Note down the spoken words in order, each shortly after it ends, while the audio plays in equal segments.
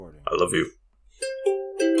I love you.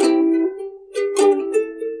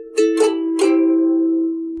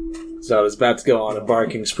 So I was about to go on a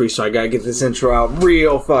barking spree, so I gotta get this intro out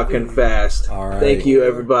real fucking fast. All right. Thank you,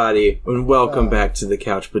 everybody, and welcome back to the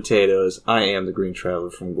Couch Potatoes. I am the Green Traveler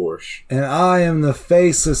from Gorsh. And I am the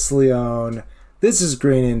Faceless Leone. This is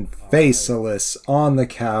Green and Faceless on the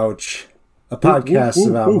Couch, a podcast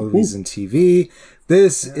about movies and TV.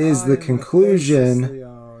 This is the conclusion,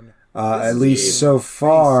 at least so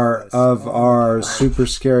far, of our super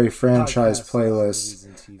scary franchise playlist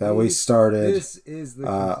that we started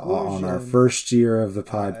on our first year of the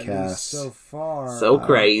podcast. So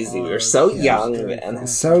crazy. We were so young then.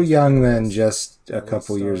 So young then, just a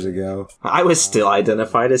couple years ago. I was still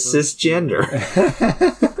identified as cisgender.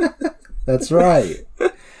 That's right.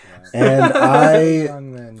 And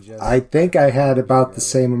I think I had about the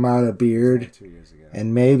same amount of beard.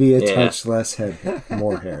 And maybe a touch less head,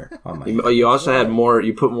 more hair on my head. You also had more.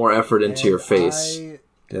 You put more effort into your face.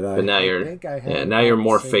 Did I? But now you're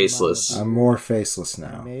more faceless. I'm more faceless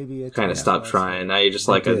now. Kind of stopped trying. Now you're just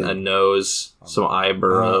like a nose, some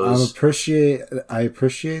eyebrows. I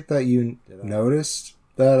appreciate that you noticed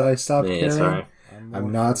that I stopped caring. Sorry. I'm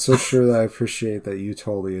not so sure that I appreciate that you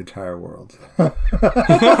told the entire world.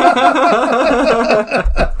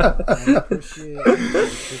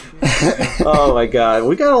 Oh my god,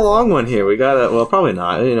 we got a long one here. We got well, probably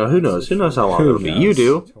not. You know, who knows? Who knows how long it'll be? You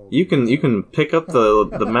do. You can pick up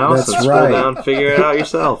the mouse and scroll down, figure it out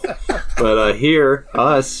yourself. But here,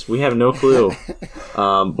 we have no clue.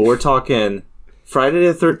 But we're talking Friday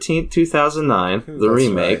the 13th, 2009, the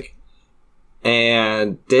remake. Right.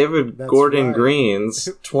 And David Gordon Green's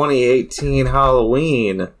 2018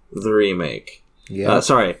 Halloween, the remake. Yeah.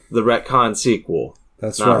 The retcon sequel.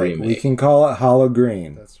 That's not right. remake. We can call it Hollow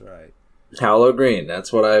Green. That's right. Hollow Green.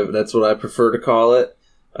 That's what I prefer to call it.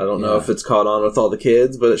 I don't know if it's caught on with all the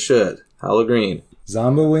kids, but it should. Hollow Green.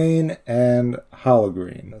 Zombieween and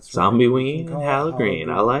Halloween. Zombieween and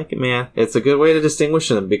Halloween. I like it, man. It's a good way to distinguish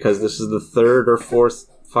them because this is the third or fourth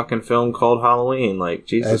fucking film called Halloween. Like,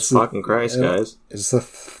 Jesus fucking Christ, guys. It's the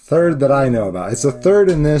third that I know about. It's the third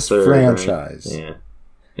in this franchise. Right? Yeah.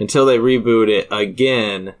 Until they reboot it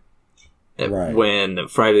again when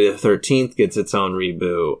Friday the 13th gets its own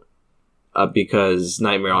reboot because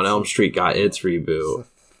Nightmare on Elm Street got its reboot.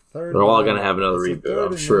 They're all going to have another reboot,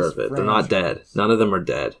 I'm sure of it. They're not dead. None of them are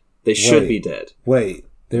dead. They should be dead. Wait,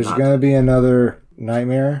 there's going to be another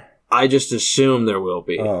Nightmare? I just assume there will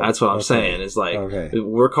be. That's what I'm saying. It's like,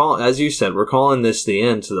 we're calling, as you said, we're calling this the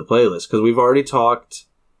end to the playlist because we've already talked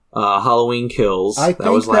Halloween Kills. That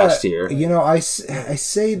was last year. You know, I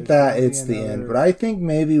say that it's the end, but I think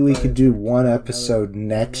maybe we could do one episode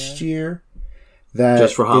next year that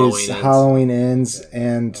just for Halloween ends. Halloween ends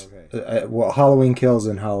and Halloween Kills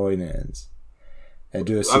and Halloween Ends. And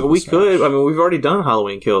do a we could. I mean, we've already done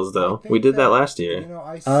Halloween Kills though. We did that last year.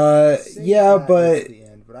 Yeah, but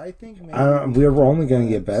I think we're only going to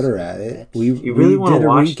get better at it. You really want to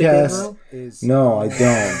watch recast? No, I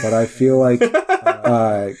don't. But I feel like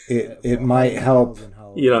it might help.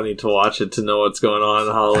 You don't need to watch it to know what's going on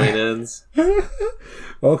in Halloween Ends.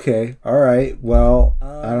 Okay, all right. Well,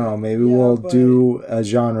 I don't know. Maybe we'll do a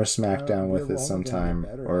genre smackdown with it sometime,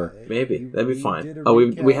 or maybe that'd be fine.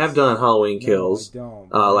 We have done Halloween Kills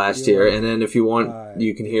last year, and then if you want,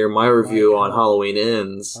 you can hear my review on Halloween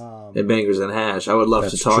Ends and Bangers and Hash. I would love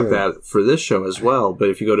to talk that for this show as well. But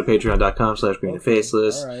if you go to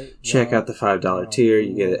patreon.com/greenandfaceless, check out the $5 tier,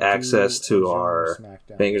 you get access to our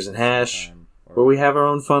Bangers and Hash, where we have our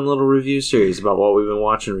own fun little review series about what we've been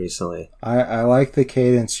watching recently. I like the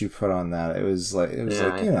cadence you put on that. It was like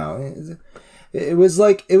you know, it was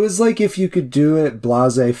like if you could do it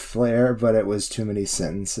blase flair, but it was too many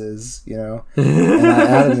sentences, you know. And I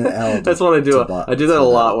added an L. That's what I do. I do that a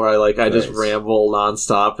lot, where I just ramble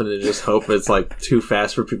nonstop and I just hope it's like too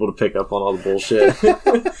fast for people to pick up on all the bullshit.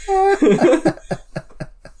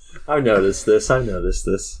 I've noticed this. I like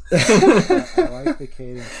the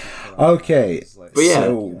cadence. Okay, but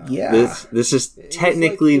this is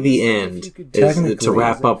technically the end. To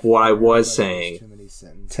wrap up what I was saying.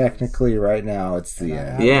 Technically, right now it's the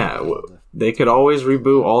end. Yeah, they could always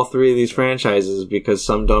reboot all three of these franchises because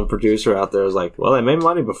some dumb producer out there is like, well, they made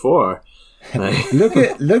money before. Look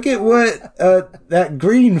at what that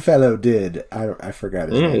green fellow did. I forgot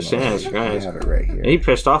his name. Yes, I have it right here. He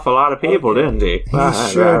pissed off a lot of people, didn't he? He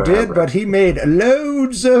sure did, but he made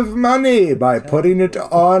loads of money by putting it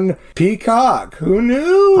on Peacock. Who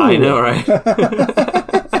knew? I know, right?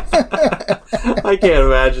 I can't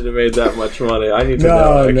imagine it made that much money. I need to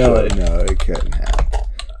know, actually. No, it couldn't have.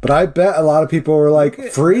 But I bet a lot of people were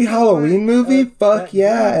like, free Halloween movie? Fuck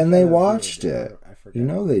yeah, and they watched it. You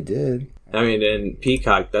know they did. I mean, in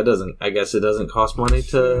Peacock, I guess it doesn't cost money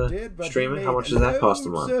to stream it. How much does that cost a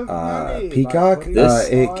month? Peacock,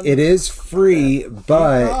 it is free,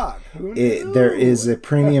 but there is a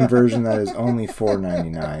premium version that is only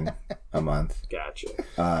 $4.99 a month. Gotcha.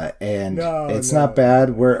 And it's not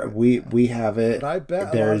bad. We have it.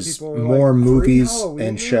 There's more movies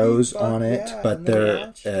and shows on it, but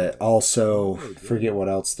there also, forget what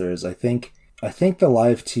else there is. I think the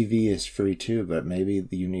live TV is free too, but maybe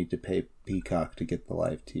you need to pay Peacock to get the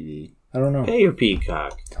live TV. I don't know. Pay your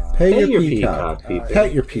Peacock. Pay your Peacock, people.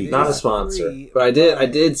 Pay your Peacock. Not a sponsor, but I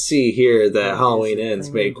did see here that Halloween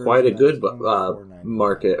Ends made quite a good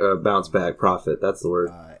market bounce back profit. That's the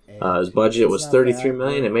word. His budget was $33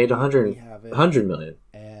 million. It made $100 million.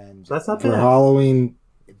 So that's not bad. For Halloween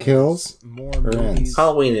Kills or Ends?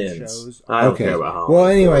 Halloween Ends. I don't care about Halloween. Well,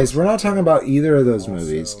 anyways, we're not talking about either of those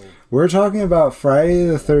movies. We're talking about Friday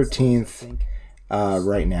the 13th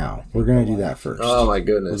right now. We're going to do that first. Oh, my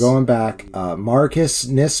goodness. We're going back. Marcus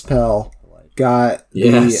Nispel got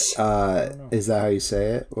yes. Is that how you say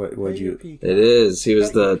it? What'd you? It is. He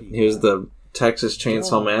was the Texas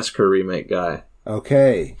Chainsaw Massacre remake guy.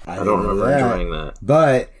 Okay. I don't remember enjoying that.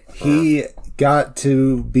 But he got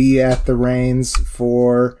to be at the reins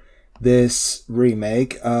for this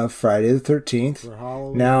remake of Friday the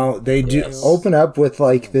 13th. Now, they do open up with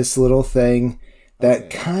like this little thing that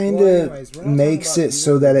kind of makes it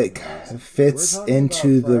so that it fits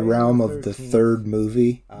into the realm of the third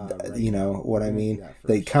movie. You know what I mean?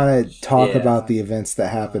 They kind of talk about the events that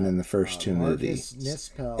happened in the first two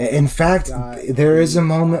movies. In fact, there is a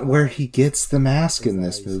moment where he gets the mask in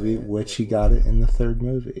this movie, which he got it in the third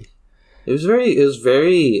movie. It was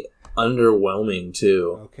very underwhelming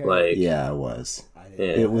too. Like, yeah, it was.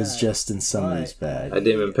 It was just in somebody's bag. I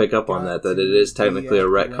didn't even pick up on that it is technically a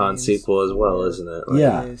retcon sequel as well, isn't it?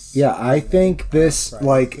 Like, yeah. I think this,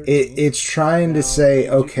 like, it's trying to say,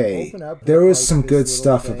 okay, there was some good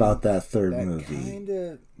stuff about that third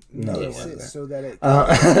movie. No, there wasn't.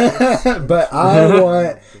 But I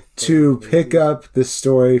want to pick up the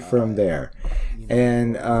story from there.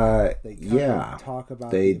 And, they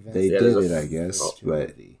did it, I guess,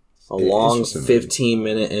 but... A long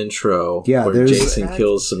 15-minute intro where Jason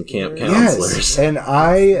kills some camp counselors. Yes, and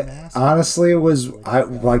I honestly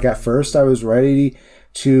at first I was ready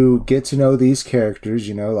to get to know these characters,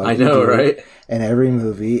 you know, like I know, right? In every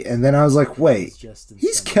movie, and then I was like, wait,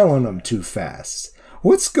 he's killing them too fast.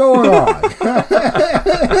 What's going on?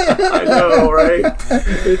 I know, right?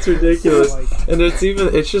 It's ridiculous. And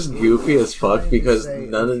it's just goofy as fuck because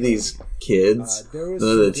none of these kids, none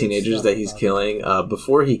of the teenagers that he's killing,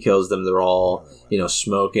 before he kills them, they're all, you know,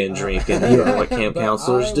 smoking, drinking, doing what camp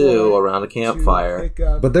counselors do around a campfire.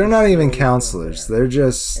 But they're not even counselors. They're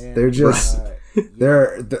just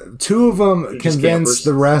the two of them convinced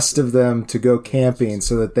the rest of them to go camping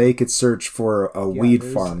so that they could search for a weed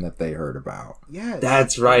farm that they heard about.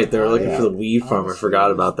 That's right. They were looking for the weed farm. I forgot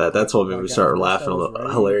about that. That's what made me start laughing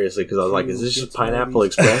hilariously because I was like, is this just Pineapple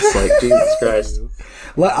Express? Like, Jesus Christ.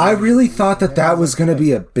 I really thought that was going to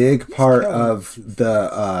be a big part of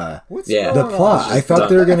the plot. I thought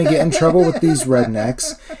they were going to get in trouble with these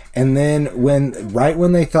rednecks. And then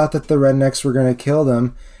when they thought that the rednecks were going to kill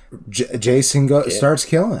them, Jason starts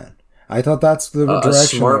killing. I thought that's the direction. A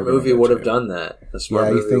smart movie would have done that. A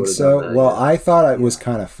smart movie you think so? Well, I thought it was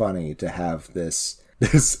kind of funny to have this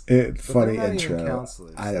funny intro.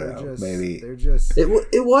 I don't know. Maybe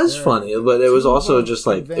it was funny, but it was also just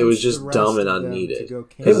like it was just dumb and unneeded.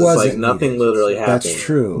 It was like nothing literally happened. That's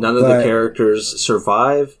true. None of the characters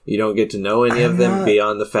survive. You don't get to know any of them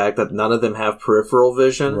beyond the fact that none of them have peripheral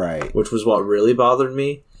vision, right? Which was what really bothered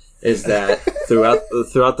me. Is that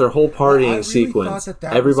throughout their whole partying sequence,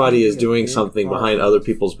 everybody is doing something behind other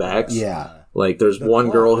people's backs. Yeah. Like, there's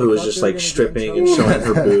one girl who was just, like, stripping and showing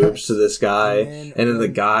her boobs to this guy. And then the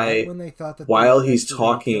guy, while he's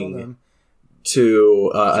talking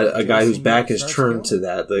to a guy whose back is turned to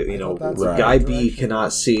that, Guy B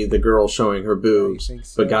cannot see the girl showing her boobs,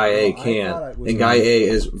 but Guy A can. And Guy A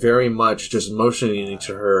is very much just motioning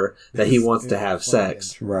to her that he wants to have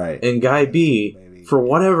sex. Right. And Guy B, for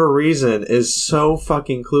whatever reason, is so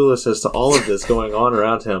fucking clueless as to all of this going on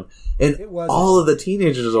around him. And all of the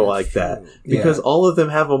teenagers are like that. Because all of them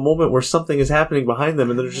have a moment where something is happening behind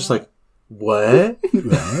them and they're just like, what?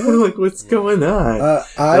 Like, what's going on?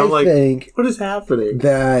 I think what is happening?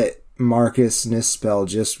 That Marcus Nispel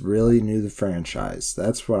just really knew the franchise.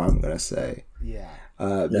 That's what I'm going to say. Yeah.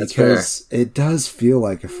 Because it does feel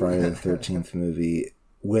like a Friday the 13th movie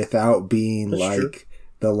without being true.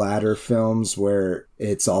 the latter films where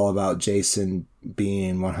it's all about Jason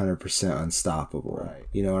being 100% unstoppable. Right.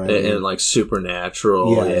 You know what I mean? And like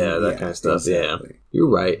supernatural, that kind of stuff. Exactly. Yeah, you're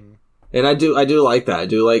right. And I do like that. I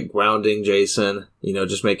do like grounding Jason. You know,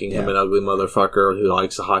 just making him an ugly motherfucker who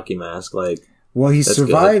likes a hockey mask. Like, well, he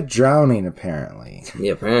survived drowning. Apparently,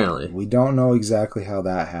 yeah. Apparently, we don't know exactly how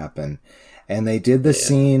that happened. And they did the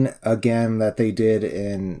scene again that they did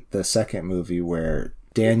in the second movie where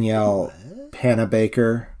Danielle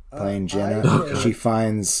Panabaker playing Jenna, she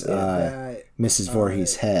finds Mrs.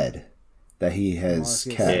 Voorhees' head that he has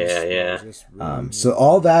kept. So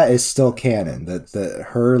all that is still canon. That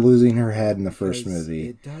her losing her head in the first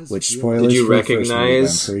movie, which spoilers. Did you for recognize? The first movie,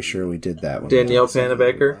 I'm pretty sure we did that. Danielle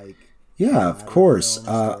Panabaker. Yeah, of course.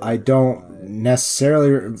 I don't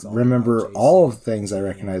necessarily remember all of the things I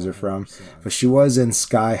recognize her from, but she was in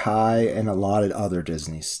Sky High and a lot of other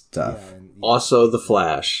Disney stuff. Also, The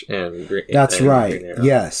Flash and that's right.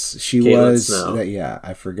 Yes, she was.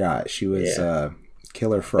 I forgot. She was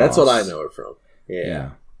Killer Frost. That's what I know her from.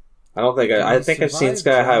 Yeah. I don't think I think I've seen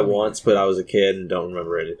Sky High once, but I was a kid and don't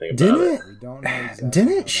remember anything about it.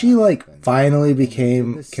 Didn't she finally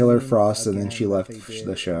became Killer Frost and then she left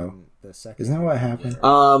the show? Isn't that what happened?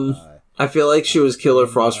 I feel like she was Killer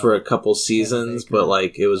Frost for a couple seasons, but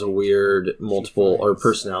it was a weird multiple or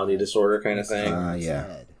personality disorder kind of thing.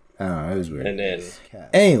 Yeah. Oh, it was weird. And then,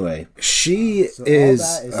 anyway, she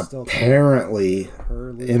is apparently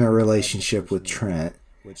in a relationship with Trent,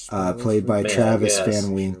 played by Travis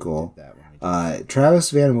Van Winkle.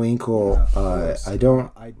 Travis Van Winkle, I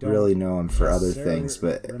don't really know him for other things,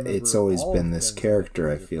 but it's always been this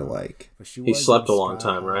character, I feel like. He slept a long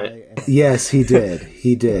time, right? Yes, he did.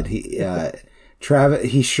 Travis,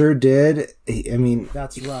 he sure did.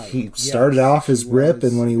 That's right. He started off as Rip,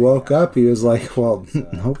 and when he woke up, he was like, well,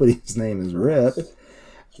 nobody's name is Rip.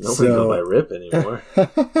 Nobody goes by Rip anymore.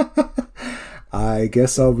 I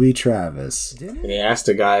guess I'll be Travis. And he asked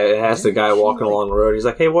the guy walking along the road, he's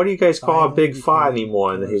like, hey, what do you guys call a big fight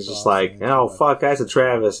anymore? And he's just like, oh, fuck, that's a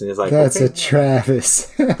Travis. And he's like, that's a Travis.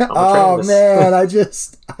 Oh, man, I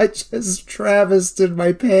just Travised in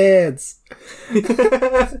my pants.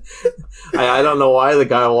 I don't know why the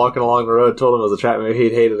guy walking along the road told him it was a Travis. Maybe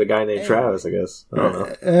he hated a guy named Travis, I guess. I don't know.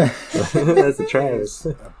 That's a Travis.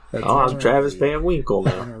 I'm Travis Van Winkle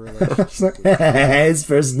now. His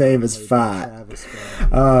first name is Fat.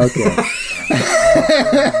 Oh, okay.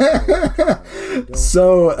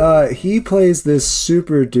 So he plays this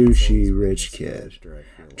super douchey rich kid.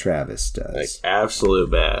 Travis does.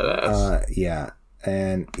 Absolute badass. Yeah.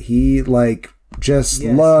 And he just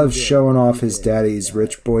loves showing off his daddy's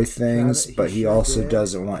rich boy things, but he also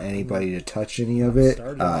doesn't want anybody to touch any of it.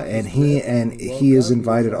 And he has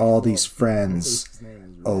invited all these friends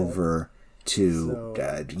over to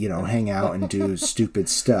hang out and do stupid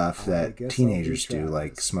stuff that teenagers do,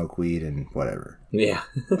 like smoke weed and whatever. Yeah.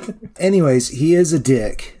 Anyways, he is a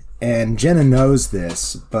dick. And Jenna knows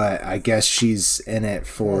this, but I guess she's in it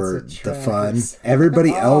for the fun.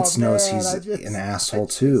 Everybody else knows he's an asshole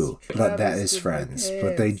too, but that is friends.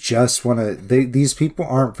 But they just want to... These people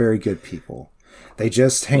aren't very good people. They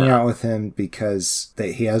just hang out with him because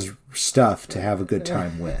he has stuff to have a good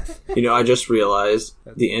time with. I just realized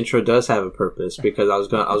the intro does have a purpose, because I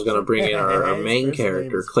was gonna bring in our main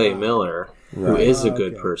character, Clay Miller, who is a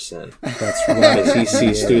good person. That's right. Because he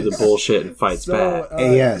sees through the bullshit and fights back.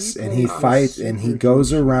 Yes, and he fights, and he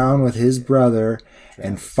goes around with his brother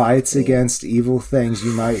and fights against evil things.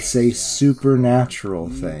 You might say supernatural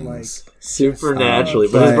things. Supernaturally,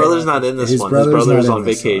 but his brother's not in this one. His brother's on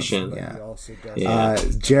vacation. Yeah.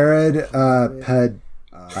 Jared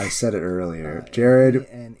I said it earlier. Jared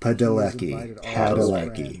Padalecki.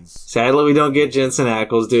 Sadly, we don't get Jensen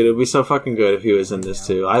Ackles, dude. It'd be so fucking good if he was in this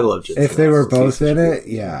too. I love Jensen. If they were both in it,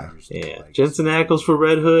 yeah. Jensen Ackles for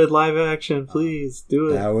Red Hood live action, please do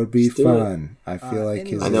it. That would be fun. I feel like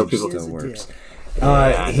his still works.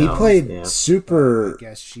 He played Soldier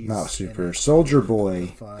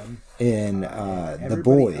Boy in The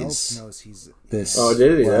Boys. This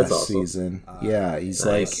did he? That's awesome. Season. Yeah, he's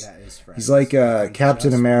like a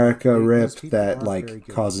Captain America Rip that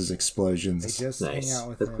causes explosions. Nice.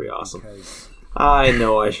 That's pretty awesome. I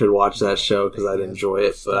know I should watch that show because I'd enjoy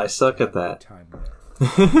it, but I suck at that.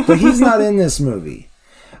 But he's not in this movie.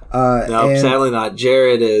 No, sadly not.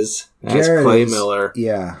 Jared is as Clay Miller.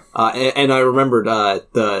 Yeah. And I remembered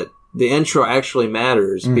the intro actually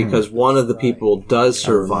matters because one of the people does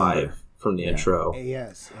survive from the intro.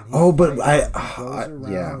 Oh, but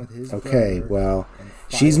yeah. Okay, well,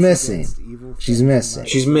 she's missing. She's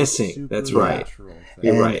missing. That's right.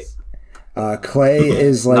 You're right. Clay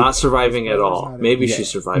is like not surviving at all. Maybe she's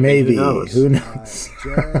surviving. Maybe. Who knows?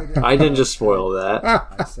 I didn't just spoil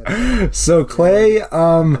that. So Clay,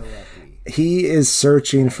 he is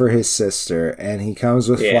searching for his sister, and he comes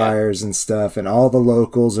with flyers and stuff, and all the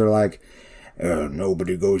locals are like,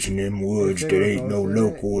 nobody goes in them woods that ain't no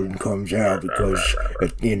local and comes out because,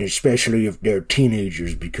 and especially if they're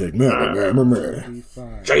teenagers, because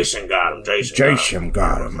Jason got him. Jason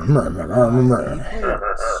got him.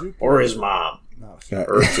 Or his mom.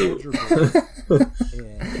 Or two.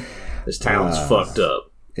 This town's fucked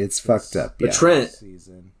up. It's fucked up. But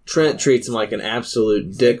Trent treats him like an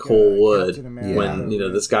absolute dickhole would when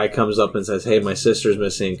this guy comes up and says, "Hey, my sister's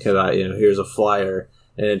missing. Could I? Here's a flyer."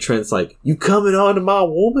 And Trent's like, "You coming on to my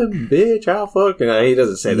woman, bitch? How fucking?" He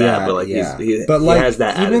doesn't say that, but he has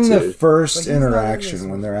that even attitude. The first interaction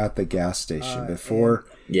when they're at the gas station before,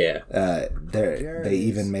 they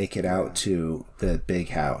even make it out to the big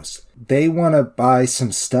house. They want to buy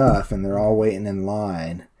some stuff, and they're all waiting in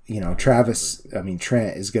line. Trent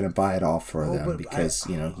is going to buy it all for them because,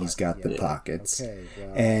 he's got the pockets.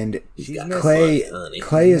 And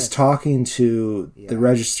Clay is talking to the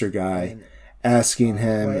register guy, asking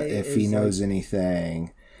him if he knows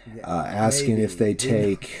anything, asking if they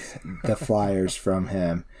take the flyers from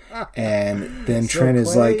him. And then Trent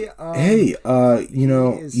is like, "Hey,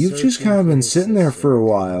 you've just kind of been sitting there for a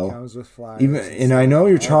while. And I know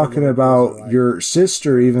you're talking about your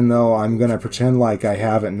sister, even though I'm going to pretend like I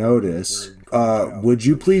haven't noticed. Would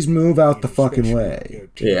you please move out the fucking way?"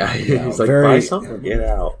 Yeah, he's like, "Buy something or get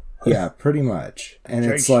out." Yeah, pretty much. And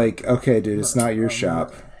it's like, okay, dude, it's not your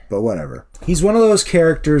shop, but whatever. He's one of those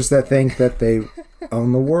characters that think that they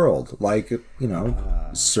own the world, like,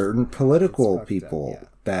 certain political people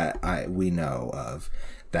that we know of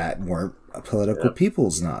that weren't political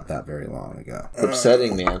peoples not that very long ago.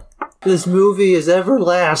 Upsetting, man. This movie is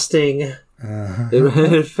everlasting.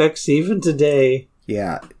 It affects even today.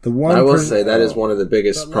 Yeah, I will say that is one of the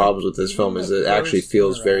biggest problems with this film is it actually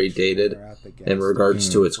feels very dated in regards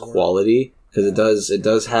to its quality, because it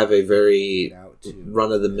does have a very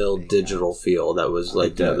run-of-the-mill digital feel that was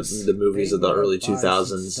like the movies of the early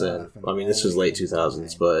 2000s, and I mean this was late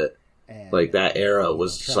 2000s, but like that era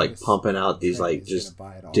was just like pumping out these like just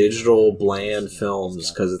digital bland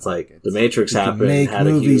films, because it's like The Matrix happened and had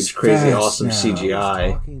a huge crazy awesome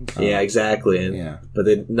CGI. Yeah, exactly.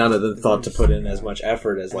 But none of them thought to put in as much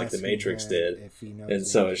effort as like The Matrix did, and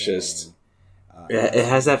so it's just it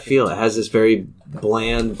has that feel. It has this very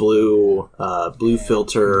bland blue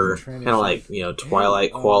filter, kind of like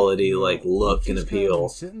Twilight quality like look and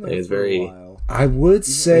appeal. Like, it's very. I would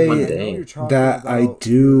say that I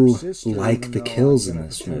do like the kills in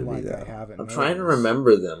this movie, though. I'm trying to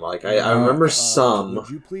remember them. Like I remember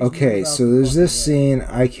some. Okay, so there's this scene.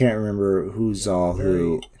 I can't remember who's all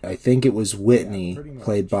who. I think it was Whitney,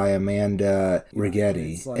 played by Amanda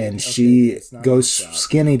Rigetti, and she goes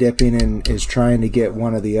skinny dipping and is trying to get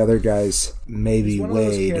one of the other guys, maybe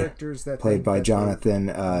Wade, played by Jonathan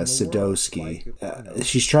Sadowski.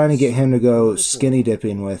 She's trying to get him to go skinny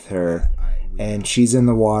dipping with her. And she's in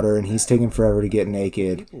the water, and he's taking forever to get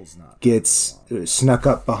naked. Gets snuck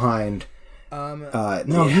up behind.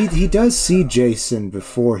 He does see Jason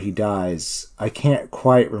before he dies. I can't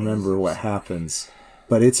quite remember what happens,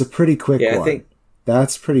 but it's a pretty quick one. I think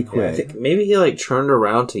that's pretty quick. I think maybe he like turned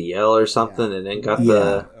around to yell or something, and then got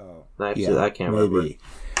the knife. I can't remember.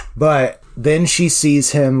 But then she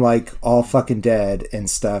sees him like all fucking dead and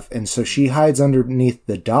stuff, and so she hides underneath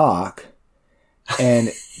the dock. And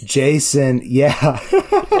Jason,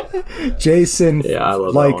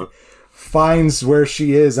 finds where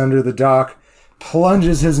she is under the dock,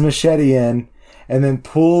 plunges his machete in, and then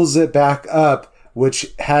pulls it back up,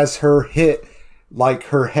 which has her hit like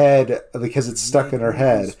her head, because it's stuck in her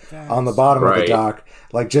head on the bottom of the dock,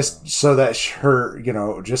 like just so that her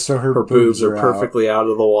boobs are perfectly out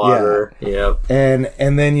of the water. Yeah. And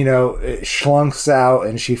then it slunks out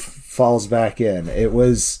and she falls back in. It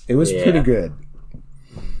was pretty good.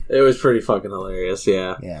 It was pretty fucking hilarious,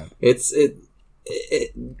 yeah.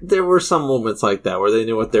 There were some moments like that where they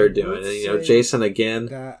knew what they're doing. And, Jason,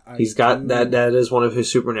 again, he's got that is one of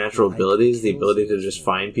his supernatural abilities, the ability to just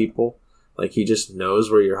find people. Like, he just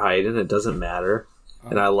knows where you're hiding. It doesn't matter.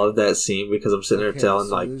 And I love that scene because I'm sitting there telling,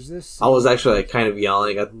 like, I was actually, like, kind of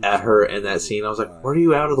yelling at her in that scene. I was like, what are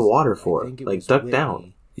you out of the water for? Like, duck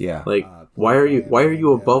down. Yeah. Like, why are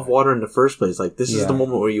you above water in the first place? Like, this is the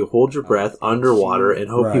moment where you hold your breath underwater and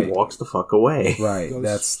hope he walks the fuck away. Right.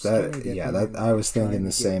 I was thinking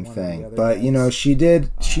the same thing. But, she did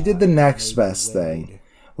the next best thing,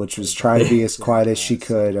 which was try to be as quiet as she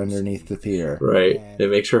could underneath the pier. Right. And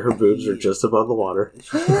make sure her boobs are just above the water.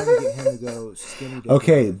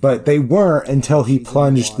 Okay, but they weren't until he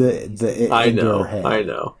plunged the into her head. I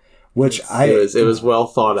know. It was well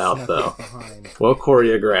thought out, though. Well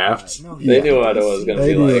choreographed. They knew what it was going to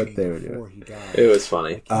be like. What they were doing. It was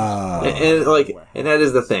funny. And that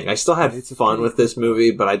is the thing. I still had fun with this movie,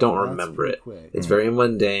 but I don't remember it. It's very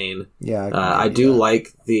mundane. Yeah, I do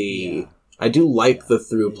like the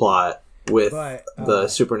through plot with the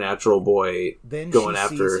supernatural boy going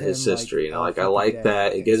after his sister. You know, like I like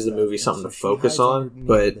that. It gives the movie something to focus on,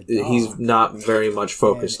 but he's not very much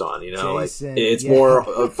focused on. You know, like it's more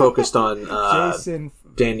focused on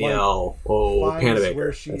Danielle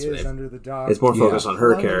Panabaker. That's her name. It's more focused on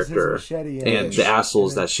her character and the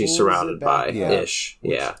assholes that she's surrounded by. Ish,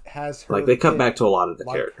 yeah. Like they cut back to a lot of the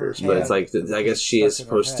characters, but it's like I guess she is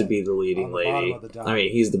supposed to be the leading lady. I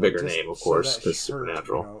mean, he's the bigger name, of course, because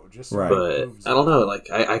Supernatural. Right. But I don't know.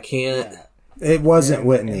 Like I can't. It wasn't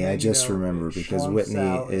Whitney. I just remember because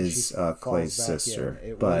Whitney is Clay's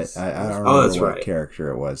sister, but I don't remember what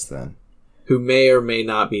character it was then. Who may or may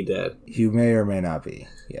not be dead. Who may or may not be,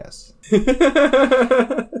 yes. You'll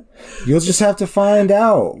just have to find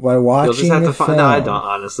out by watching the film. No, I don't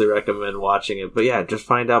honestly recommend watching it, but yeah, just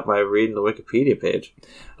find out by reading the Wikipedia page.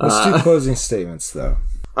 Let's do closing statements, though.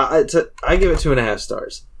 I give it 2.5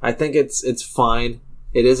 stars. I think it's fine.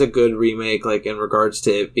 It is a good remake, like in regards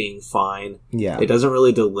to it being fine. Yeah. It doesn't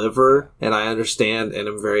really deliver, and I understand, and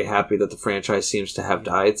I'm very happy that the franchise seems to have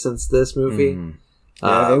died since this movie. Mm-hmm.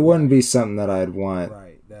 Yeah, it wouldn't be something that I'd want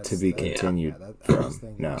to be continued from.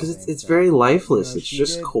 No, because it's very lifeless. It's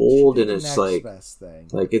just cold, and it's like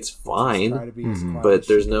it's fine, but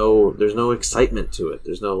there's no excitement to it.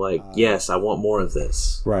 There's no yes, I want more of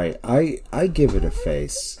this. Right. I give it a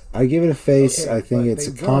face. I think it's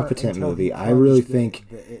a competent movie. I really think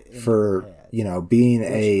for being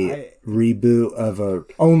a reboot of a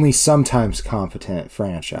only sometimes competent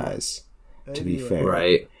franchise. To be fair,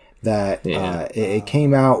 right. That it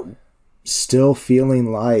came out still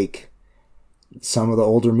feeling like some of the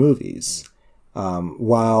older movies,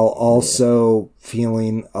 while also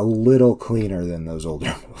feeling a little cleaner than those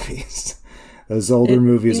older movies. Those older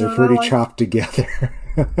movies are pretty chopped together.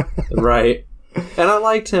 Right. And I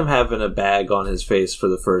liked him having a bag on his face for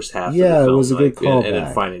the first half of the film. Yeah, it was a good callback. And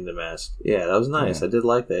then finding the mask. Yeah, that was nice. Yeah. I did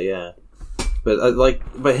like that, yeah.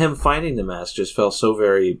 But him finding the mask just felt so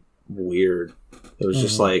very weird. It was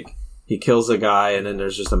just like, he kills a guy, and then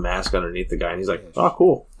there's just a mask underneath the guy, and he's like, oh,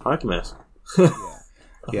 cool. I like the mask.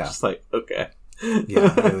 Yeah. Just like, okay.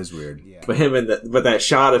 Yeah, it was weird. Yeah. But that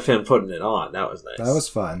shot of him putting it on, that was nice. That was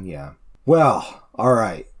fun, yeah. Well, all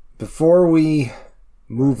right. Before we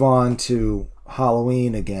move on to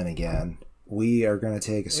Halloween again, we are going to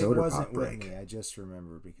take a soda pop break. Whitney, I just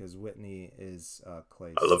remember, because Whitney is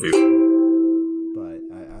Clay's. I love you. But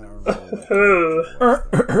I don't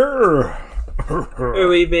know.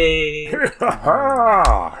 Hurry, babe. Does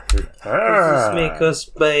this make us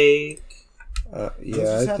bake?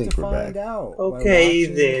 Yeah, I think we're back. Okay,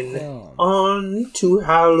 then. On to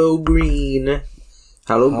Halloween.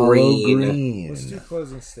 Halloween. Let's do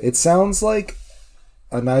closing statement. It sounds like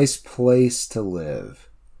a nice place to live.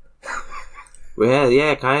 Well,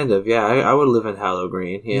 yeah, kind of. Yeah, I would live in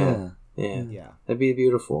Halloween. Yeah. That'd be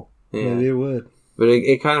beautiful. Yeah, maybe it would. But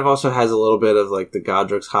it kind of also has a little bit of like the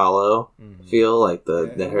Godric's Hollow feel, like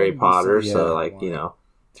the Harry Potter. So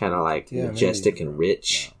kind of like majestic and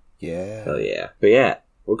rich. Yeah. Oh yeah. But yeah,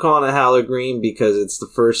 we're calling it Halloween because it's the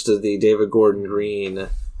first of the David Gordon Green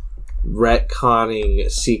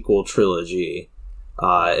retconning sequel trilogy.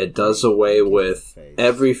 It does away with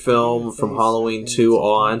every film from Halloween 2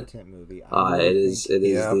 on. It is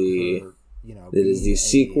the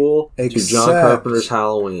sequel to John Carpenter's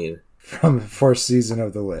Halloween. From the fourth season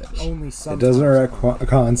of The Witch. It doesn't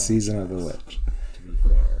retcon season of The Witch.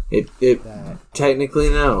 It technically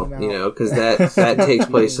no, because that takes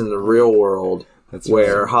place in the real world.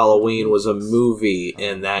 Where Halloween was a movie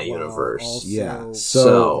in that universe. Yeah.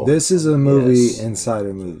 So this is a movie inside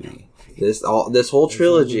a movie. This whole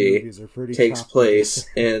trilogy takes place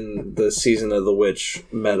in the Season of the Witch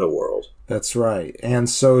meta world. That's right. And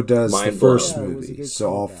so does the first movie.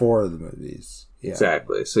 So all 4 of the movies. Yeah.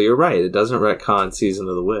 Exactly. So you're right. It doesn't retcon Season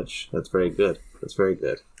of the Witch. That's very good.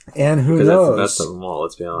 And who knows? That's the best of them all,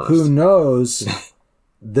 let's be honest. Who knows?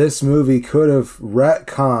 This movie could have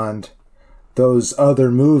retconned those other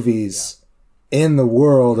movies in the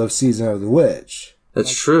world of Season of the Witch.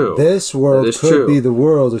 That's true. This world could be the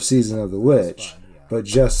world of Season of the Witch, but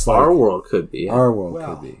just like our world could be. Our world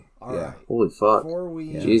could be. Yeah. Holy fuck.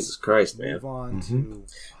 Jesus Christ, man.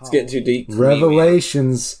 It's getting too deep.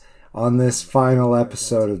 Revelations on this final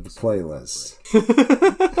episode of the playlist.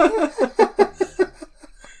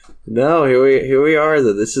 No, here we are.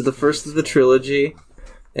 Though. This is the first of the trilogy.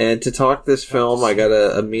 And to talk this film, I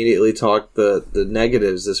gotta immediately talk the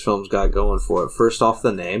negatives this film's got going for it. First off,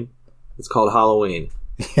 the name. It's called Halloween.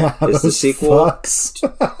 Yeah, it's the sequel.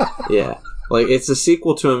 Yeah. Like, it's a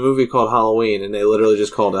sequel to a movie called Halloween, and they literally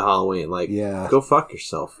just called it Halloween. Like, go fuck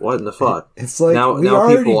yourself. What in the fuck? It's like, we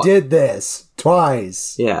already did this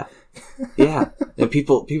twice. Yeah. Yeah. And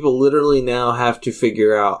people literally now have to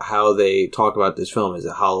figure out how they talk about this film. Is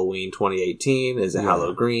it Halloween 2018? Is it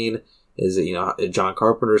Halloween? Is it, John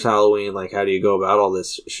Carpenter's Halloween? Like, how do you go about all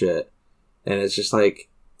this shit? And it's just like,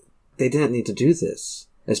 they didn't need to do this.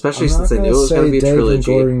 Especially since they knew it was going to be a trilogy. David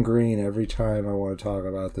Gordon Green every time I want to talk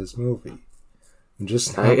about this movie. I'm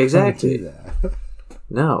just not exactly. do that.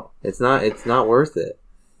 No, it's not worth it.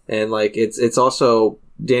 And like it's also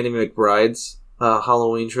Danny McBride's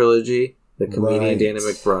Halloween trilogy, the comedian Danny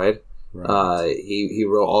McBride. Right. He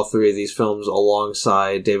wrote all three of these films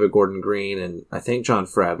alongside David Gordon Green, and I think John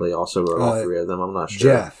Fradley also wrote all three of them. I'm not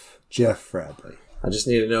sure. Jeff Fradley. I just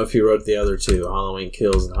need to know if he wrote the other two, Halloween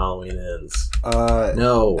Kills and Halloween Ends.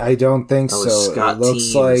 No. I don't think so. Scott it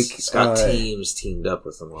looks like Scott Teems teamed up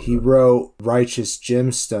with him on He wrote Righteous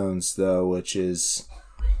Gemstones, though, which is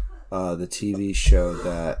the TV show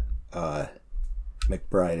that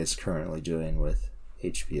McBride is currently doing with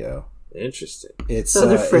HBO. Interesting. It's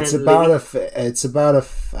about a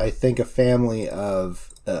I think a family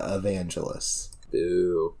of evangelists.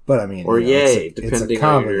 Boo. But I mean, depending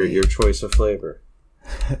on your choice of flavor.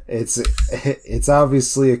 It's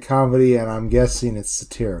obviously a comedy, and I'm guessing it's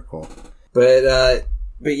satirical. But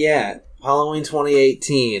yeah, Halloween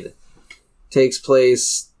 2018 takes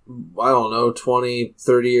place, I don't know, 20,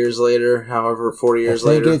 30 years later, however, 40 years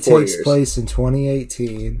later. I think it takes place in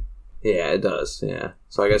 2018. Yeah, it does, yeah.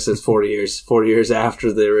 So I guess it's 40 years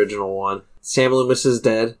after the original one. Sam Loomis is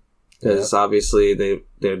dead, because obviously they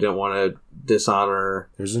didn't want to dishonor...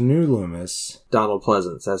 There's a new Loomis. Donald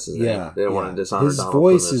Pleasance, that's his name. They didn't want to dishonor Donald Pleasance. His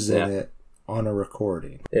voice Pleasance. is in it on a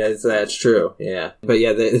recording. Yeah, that's true, yeah. But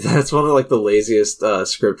yeah, that's one of like the laziest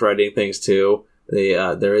script writing things too.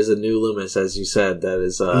 There is a new Loomis, as you said, that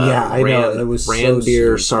is I know. It was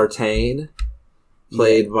Ranbir Sartain,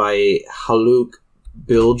 played by Haluk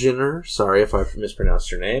Bilginer. Sorry if I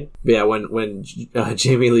mispronounced your name. But yeah, when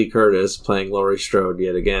Jamie Lee Curtis playing Laurie Strode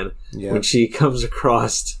yet again, when she comes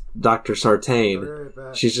across Dr. Sartain,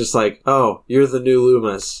 she's just like, "Oh, you're the new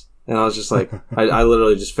Loomis." And I was just like, I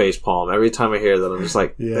literally just facepalm. Every time I hear that, I'm just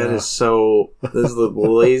like, this is the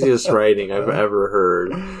laziest writing I've ever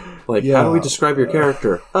heard. Like, how do we describe your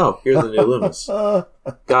character? Oh, you're the new Loomis.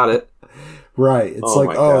 Got it. Right. It's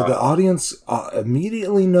the audience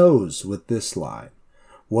immediately knows with this line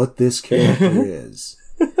what this character is.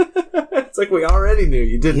 It's like we already knew.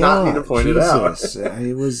 You did not need to point it out.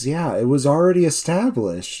 It was already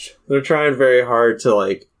established. They're trying very hard to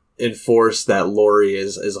like enforce that Laurie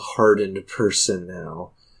is a hardened person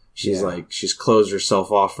now. She's closed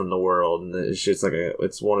herself off from the world, and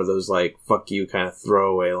it's one of those like fuck you kind of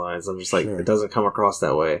throwaway lines. I'm just like, it doesn't come across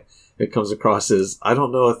that way. It comes across as, I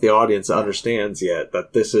don't know if the audience understands yet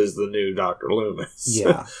that this is the new Dr. Loomis.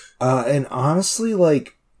 Yeah. And honestly,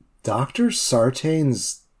 like, Dr.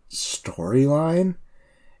 Sartain's storyline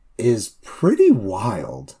is pretty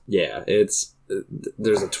wild. Yeah, there's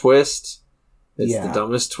a twist. It's the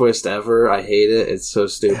dumbest twist ever. I hate it. It's so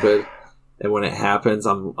stupid. And when it happens,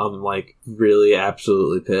 I'm like really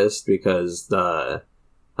absolutely pissed because I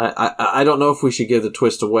don't know if we should give the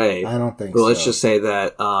twist away. I don't think so. But let's just say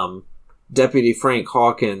that Deputy Frank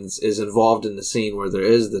Hawkins is involved in the scene where there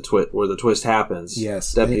is where the twist happens.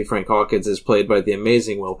 Yes. Deputy Frank Hawkins is played by the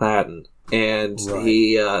amazing Will Patton. And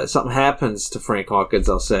he something happens to Frank Hawkins,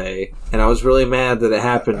 I'll say. And I was really mad that it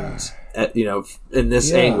happened in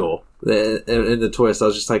this angle. In the twist, I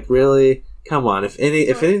was just like, really? Come on! If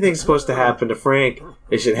anything's supposed to happen to Frank,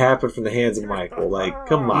 it should happen from the hands of Michael. Like,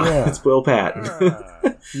 come on, it's Will Patton.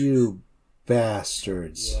 You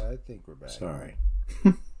bastards! Yeah, I think we're back. Sorry.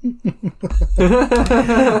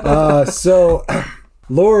 So,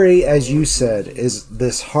 Laurie, as you said, is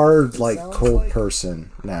this hard, like, cold person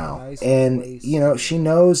now, and she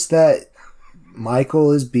knows that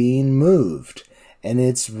Michael is being moved. And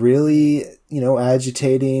it's really,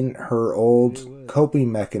 agitating her old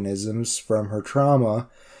coping mechanisms from her trauma,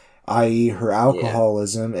 i.e. her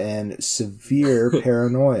alcoholism and severe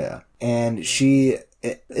paranoia. And it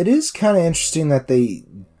is kind of interesting that they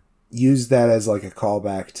use that as like a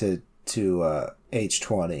callback to age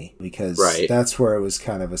 20 because that's where it was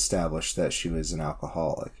kind of established that she was an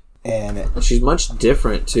alcoholic. And she's much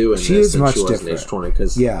different too in she this is than much she was different. in age 20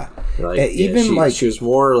 because she was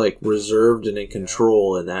more like reserved and in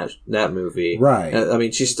control in that movie. Right. I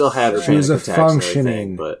mean, she still had her. She was a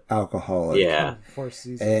functioning alcoholic. Yeah.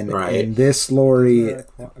 And this Laurie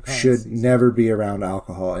should never be around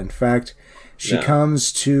alcohol. In fact, she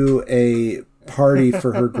comes to a party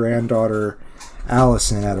for her granddaughter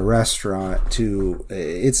Allison at a restaurant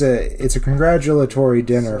it's a congratulatory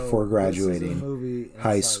dinner for graduating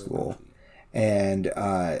high school, and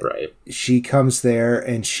she comes there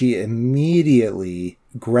and she immediately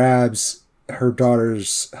grabs her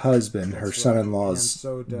daughter's husband, her son-in-law's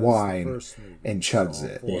wine, and chugs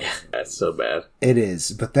it. Yeah, that's so bad. It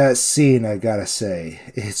is, but that scene, I gotta say,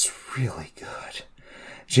 it's really good.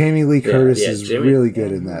 Jamie Lee Curtis is really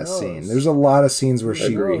good in that scene. There's a lot of scenes where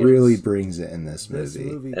she really brings it in this movie.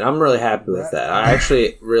 And I'm really happy with that. I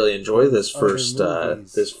actually really enjoy this first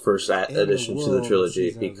addition to the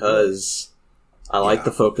trilogy because I like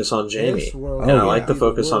the focus on Jamie. And I like the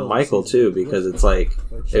focus on Michael, too, because it's like,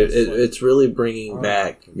 it's really bringing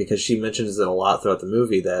back, because she mentions it a lot throughout the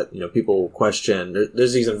movie, that, you know, people question,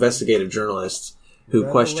 there's these investigative journalists who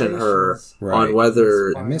question her on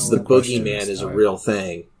whether the boogeyman is a real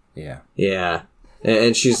thing. Yeah.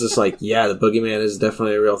 And she's just like, yeah, the boogeyman is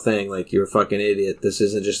definitely a real thing. Like, you're a fucking idiot. This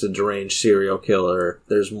isn't just a deranged serial killer.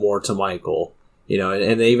 There's more to Michael. You know,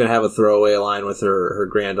 and they even have a throwaway line with her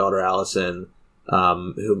granddaughter, Allison,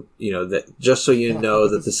 who, you know, that just so you know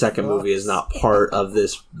that the second movie is not part of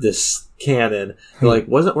this canon. They're like,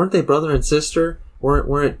 weren't they brother and sister?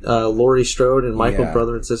 Weren't Laurie Strode and Michael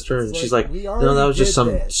brother and sister? And she's like, no, that was just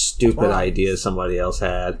some stupid idea somebody else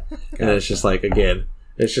had. And it's just like, again,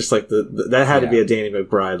 it's just like that had to be a Danny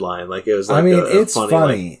McBride line. Like, it was like, I mean, it's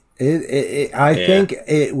funny. I think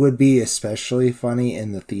it would be especially funny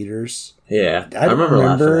in the theaters. Yeah. I don't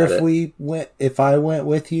remember if I went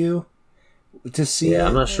with you to see it.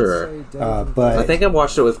 I'm not sure. But I think I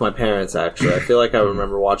watched it with my parents, actually. I feel like I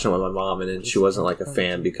remember watching it with my mom, and then she wasn't like a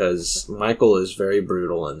fan because Michael is very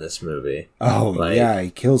brutal in this movie. Oh,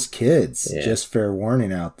 he kills kids. Just fair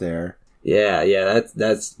warning out there. Yeah,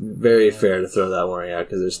 that's very fair to throw that warning out,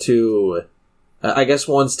 because there's two... I guess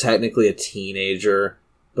one's technically a teenager,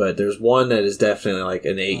 but there's one that is definitely like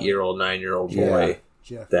an 8-year-old, 9-year-old boy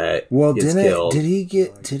that gets killed.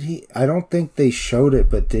 Did he... I don't think they showed it,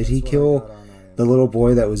 but did he kill the little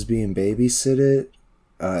boy that was being babysitted?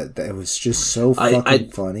 That was just so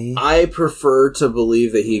fucking funny. I prefer to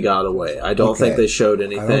believe that he got away. I don't think they showed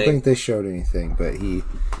anything. I don't think they showed anything, but he...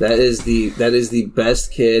 That is the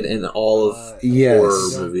best kid in all of horror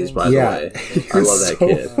movies, by the way. I love that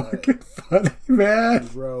kid. Fucking funny, man.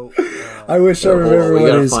 I wish I remember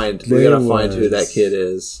what his name was. We gotta find who that kid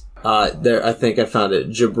is. I think I found it.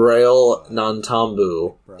 Jabrail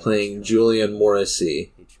Nantambu playing Julian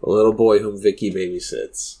Morrissey, a little boy whom Vicky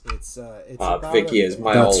babysits. Vicky is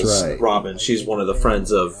Miles Robin. She's one of the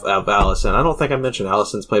friends of Allison. I don't think I mentioned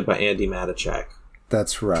Allison's played by Andi Matichak.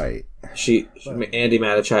 That's right. Andi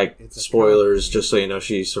Matichak, spoilers, just so you know,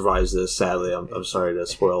 she survives this. Sadly, I'm sorry to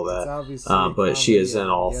spoil that. But she is in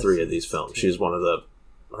all three of these films. She's one of the...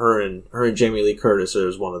 Her and Jamie Lee Curtis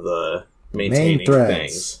is one of the maintaining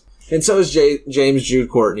things. And so is James Jude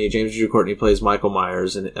Courtney. James Jude Courtney plays Michael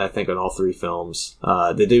Myers, and I think in all three films.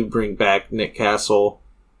 They do bring back Nick Castle,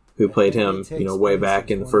 who played him, way back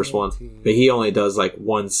in the first one. But he only does like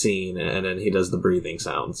one scene, and then he does the breathing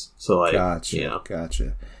sounds. So like, gotcha.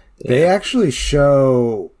 Yeah. They actually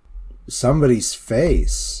show somebody's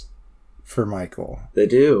face for Michael. They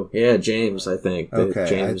do. Yeah, James, I think. Okay.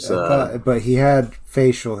 James, I thought, but he had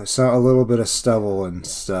facial, so a little bit of stubble and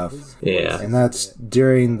stuff. Yeah. And that's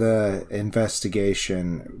during the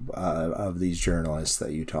investigation of these journalists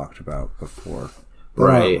that you talked about before. They're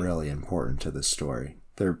not really important to the story.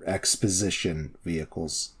 They're exposition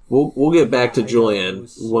vehicles. We'll get back to Julian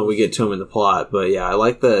when we get to him in the plot, but yeah, I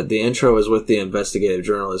like the intro is with the investigative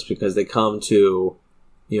journalists because they come to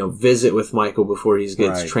visit with Michael before he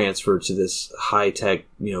gets transferred to this high-tech,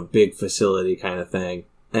 big facility kind of thing.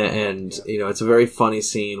 And it's a very funny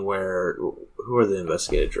scene where... Who are the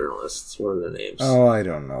investigative journalists? What are their names? Oh, I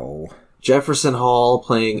don't know. Jefferson Hall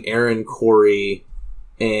playing Aaron Corey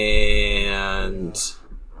and...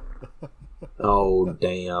 Oh,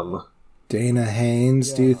 damn. Dana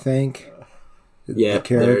Haynes, do you think? Yeah,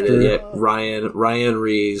 there it is. Yeah, Ryan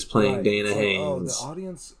Reeves playing Dana Haynes.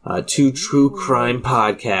 Two true crime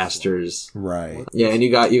podcasters. Right. Yeah, and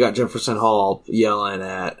you got Jefferson Hall yelling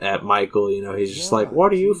at Michael. He's just like,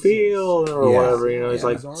 "What do you feel?" or whatever. He's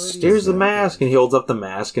like, "Here's the mask," and he holds up the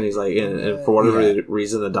mask, and he's like, and for whatever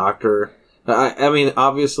reason, the doctor I mean,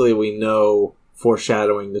 obviously we know,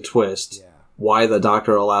 foreshadowing the twist, why the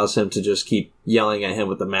Doctor allows him to just keep yelling at him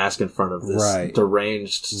with the mask in front of this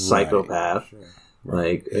deranged psychopath. Sure.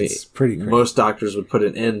 Like, it's pretty crazy. Most doctors would put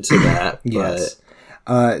an end to that,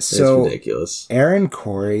 but so it's ridiculous. Aaron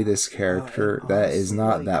Corey, this character, that is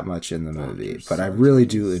not that much in the movie, but I really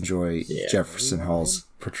do enjoy Jefferson Hall's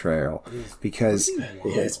portrayal because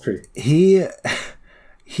it's pretty.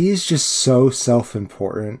 He's just so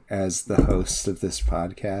self-important as the host of this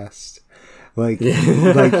podcast. Like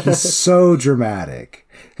he's so dramatic.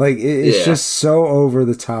 Like it's just so over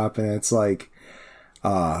the top, and it's like.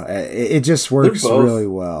 It just works really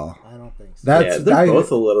well. I don't think so. They're both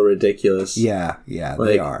a little ridiculous. Yeah, like,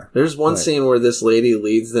 they are. There's one scene where this lady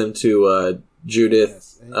leads them to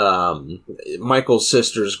Judith, Michael's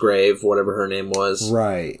sister's grave, whatever her name was.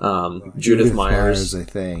 Right. Judith Myers, I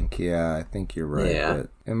think. Yeah, I think you're right. Yeah.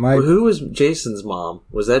 Who was Jason's mom?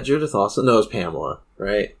 Was that Judith also? No, it was Pamela,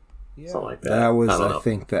 right? Yeah. Something like that. That was, I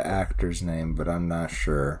think, the actor's name, but I'm not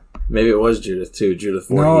sure. Maybe it was Judith, too. Judith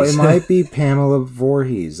Voorhees. No, it might be Pamela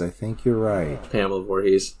Voorhees. I think you're right. Pamela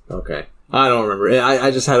Voorhees. Okay. I don't remember. I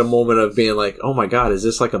just had a moment of being like, oh my god, is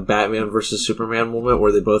this like a Batman versus Superman moment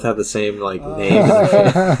where they both have the same, like, name?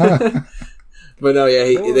 But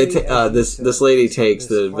no, this lady takes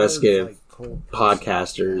the investigative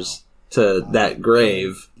podcasters to that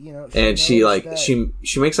grave, and she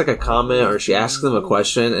makes like a comment, or she asks them a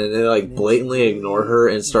question, and they like blatantly ignore her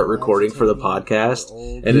and start recording for the podcast,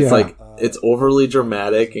 and it's like it's overly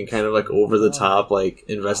dramatic and kind of like over the top, like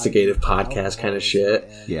investigative podcast kind of shit.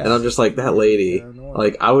 And I'm just like, that lady,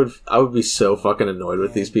 like I would be so fucking annoyed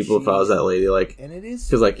with these people if I was that lady, like,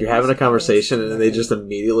 because like you're having a conversation and then they just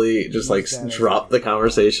immediately just like drop the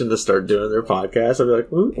conversation to start doing their podcast. I'd be like,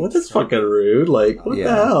 what is fucking rude? Like, what the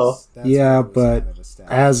hell? Yeah, but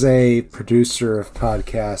as a producer of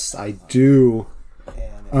podcasts, I do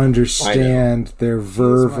understand their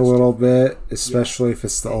verve a little bit, especially if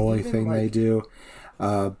it's the only thing they do.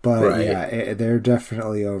 But they're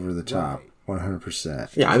definitely over the top,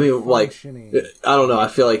 100%. Yeah, I mean, like, I don't know. I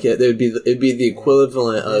feel like it'd be the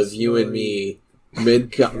equivalent of you and me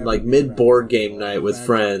mid board game night with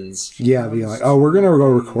friends. Yeah, being like, oh, we're gonna go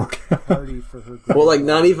record. Well, like,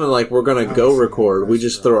 not even like we're gonna go record. We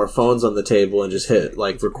just throw our phones on the table and just hit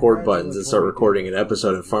like record buttons and start recording an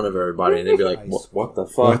episode in front of everybody, and they'd be like, what the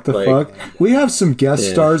fuck? What the fuck? We have some guest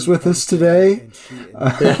stars with us today.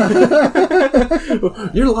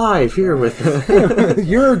 You're live here with us.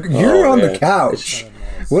 You're on the couch.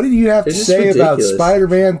 What did you have to say about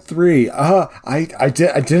Spider-Man 3? I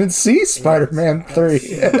didn't see Spider-Man 3.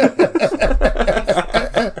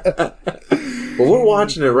 Well, we're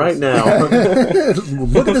watching it right now.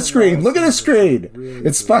 Look at the screen. Look at the screen.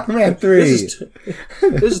 It's Spider-Man 3. This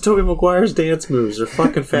is Tobey Maguire's dance moves. They're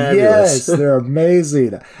fucking fabulous. Yes, they're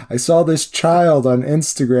amazing. I saw this child on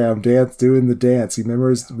Instagram doing the dance. He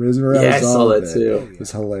memorized I saw that too. It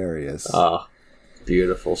was hilarious.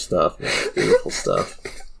 Beautiful stuff, man. Beautiful stuff.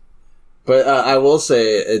 But I will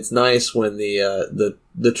say it's nice when the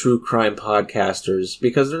true crime podcasters,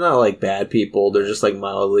 because they're not like bad people, they're just like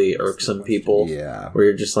mildly irksome people. Yeah. Where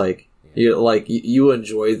you're just like you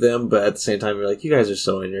enjoy them, but at the same time you're like, you guys are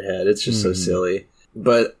so in your head. It's just so silly.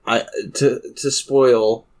 But to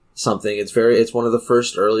spoil something, it's one of the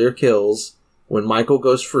first earlier kills when Michael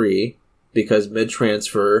goes free, because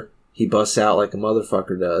mid-transfer he busts out like a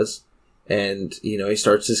motherfucker does. And, he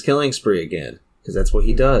starts his killing spree again, because that's what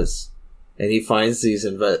he does. And he finds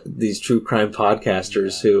these true crime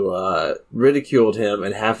podcasters who ridiculed him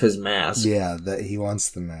and have his mask. Yeah, that he wants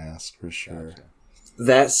the mask, for sure.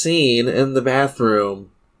 That scene in the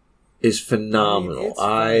bathroom is phenomenal.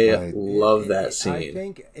 I love that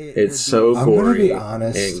scene. It's so gory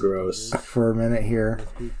and gross. For a minute here.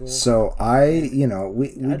 So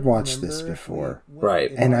we'd watched this before.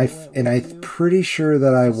 Right. And I'm pretty sure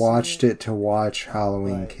that I watched it to watch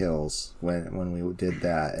Halloween Kills when we did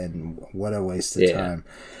that, and what a waste of time.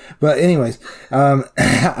 But anyways,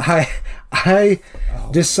 I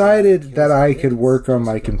decided that I could work on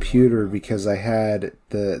my computer because I had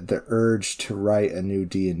the urge to write a new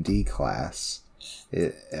D&D class.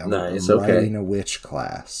 Nice, I'm writing a witch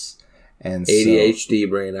class. And ADHD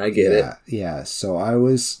brain, I get it. Yeah, so I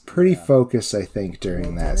was pretty focused, I think,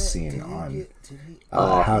 during that scene on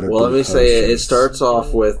how to. Well, let me say it starts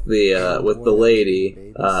off with the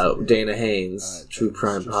lady, Dana Haynes, true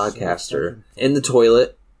crime podcaster, in the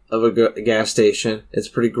toilet of a gas station. It's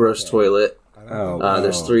a pretty gross toilet.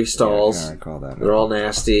 There's 3 stalls. They're all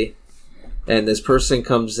nasty. And this person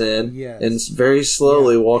comes in and very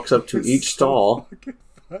slowly walks up to each stall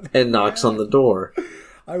and knocks on the door.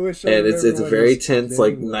 and it's a very tense,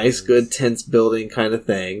 like nice, good tense building kind of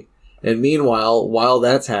thing. And meanwhile, while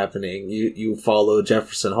that's happening, you follow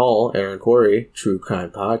Jefferson Hall, Aaron Corey, true crime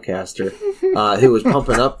podcaster, who was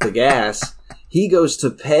pumping up the gas. He goes to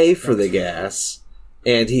pay for the gas,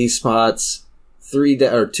 and he spots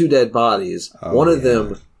two dead bodies. One of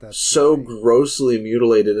them so grossly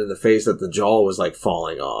mutilated in the face that the jaw was like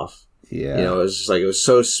falling off. Yeah, it was just like it was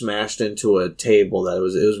so smashed into a table that it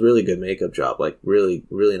was really good makeup job, like really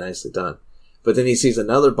really nicely done. But then he sees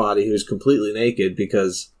another body who's completely naked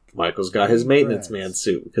because Michael's got his maintenance man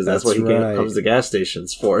suit, because that's what he comes to gas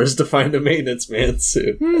stations for, is to find a maintenance man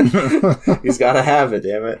suit. He's got to have it,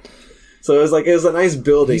 damn it. So it was a nice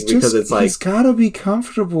building he's got to be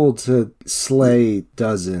comfortable to slay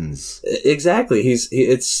dozens. Exactly.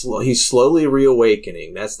 He's slowly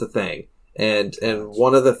reawakening. That's the thing. And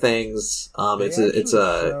one of the things, it's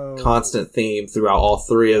a constant theme throughout all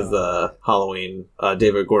three of the Halloween,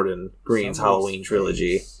 David Gordon Green's Halloween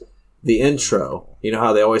trilogy. The intro, you know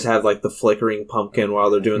how they always have like the flickering pumpkin while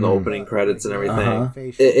they're doing the opening credits and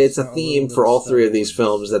everything? It's a theme for all three of these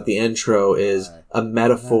films that the intro is a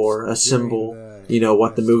metaphor, a symbol,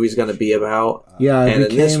 what the movie's going to be about. Yeah, it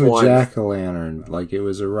became a jack-o'-lantern. Like it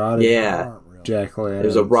was a rotted jack-o'-lantern. It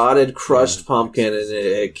was a rotted, crushed pumpkin, and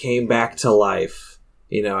it came back to life,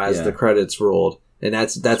 as the credits rolled. And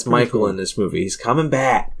that's Michael in this movie. He's coming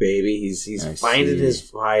back, baby. He's finding his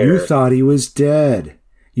fire. You thought he was dead.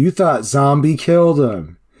 You thought zombie killed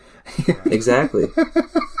him. Exactly.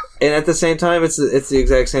 And at the same time, it's the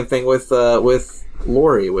exact same thing with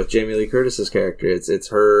Laurie, with Jamie Lee Curtis's character. It's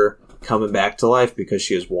her coming back to life because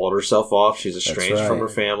she has walled herself off. She's estranged from her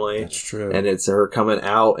family. That's true. And it's her coming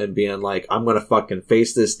out and being like, I'm going to fucking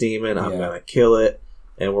face this demon. I'm going to kill it.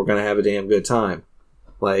 And we're going to have a damn good time.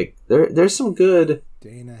 Like, there's some good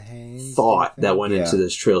thought that went into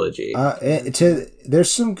this trilogy.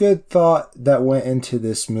 There's some good thought that went into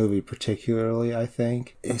this movie, particularly, I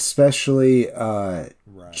think. Especially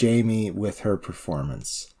Jamie with her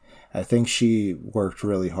performance. I think she worked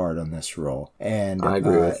really hard on this role. And I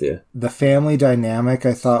agree with you. The family dynamic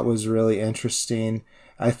I thought was really interesting.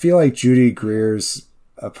 I feel like Judy Greer's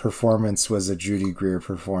performance was a Judy Greer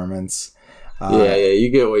performance.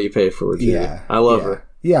 You get what you pay for, Judy. Yeah, I love her.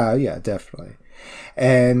 Yeah, definitely.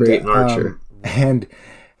 And great archer. And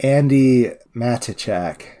Andy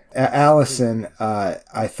Matichak, Allison,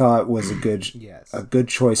 I thought was a good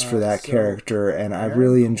choice for that character, and I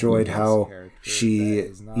really enjoyed how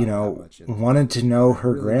she, wanted to know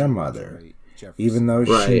her grandmother, even though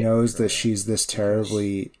she knows that she's this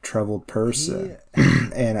terribly troubled person.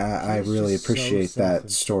 And I really appreciate that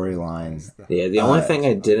storyline. Yeah, the only thing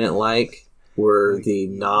I didn't like were the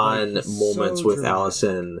non-moments with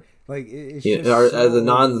Allison.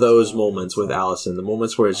 Those moments with Allison, the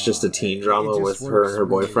moments where it's just a teen drama with her and her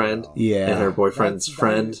boyfriend, and her boyfriend's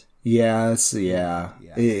friend. Yes, I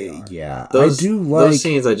do like those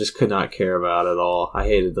scenes. I just could not care about at all. I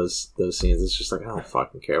hated those scenes. It's just like, I don't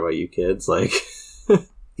fucking care about you kids. Like,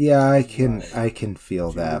 yeah, I can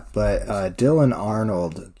feel that. But Dylan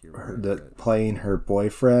Arnold, playing her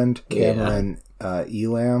boyfriend, Cameron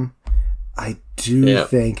Elam, I do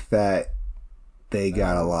think that they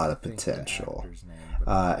got a lot of potential.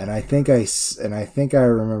 And I think I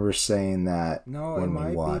remember saying that when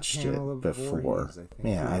we watched it before.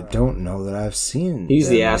 Man, I don't know that I've seen. He's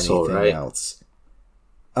the asshole, right? Else.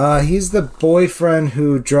 He's the boyfriend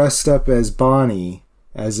who dressed up as Bonnie,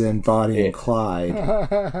 as in Bonnie and Clyde.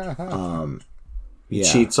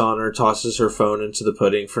 Cheats on her, tosses her phone into the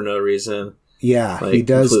pudding for no reason. Yeah, he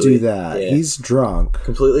does do that. Yeah. He's drunk.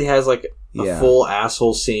 Completely has like a full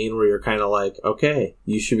asshole scene where you're kind of like, okay,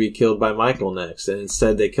 you should be killed by Michael next. And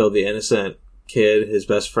instead they killed the innocent kid, his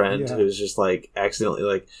best friend, who was just like accidentally,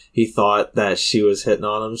 like, he thought that she was hitting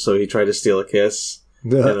on him, so he tried to steal a kiss.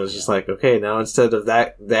 And it was just like, okay, now instead of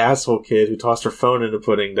the asshole kid who tossed her phone into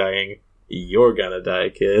pudding dying, you're gonna die,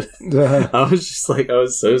 kid. I was just like, I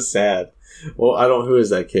was so sad. Well, who is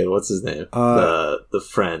that kid? What's his name? The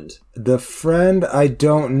friend. The friend, I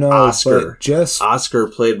don't know. Oscar. But just Oscar,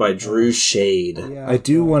 played by Drew Shade. I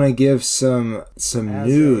do want to give some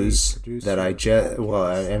news that I'm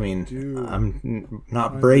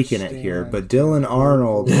not breaking it here, but Dylan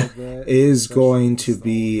Arnold is going to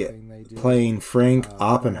be playing Frank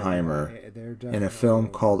Oppenheimer in a film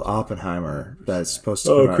called Oppenheimer that's supposed to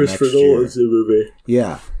come out next year. Christopher Nolan's movie.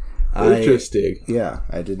 Yeah. Interesting.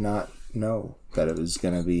 I did not know that it was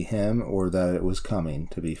going to be him or that it was coming,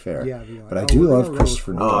 to be fair. But I do love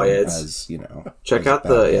Christopher Nolan as, check out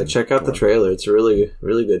the trailer. It's a really,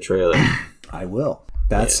 really good trailer. I will.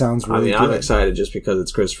 That sounds really good. I'm excited just because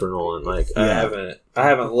it's Christopher Nolan. Like, I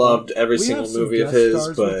haven't loved every single movie of his,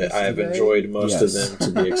 but I have enjoyed most of them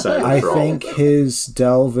to be excited for all of them. I think his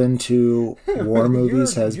delve into war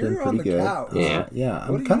movies has been pretty good. Yeah.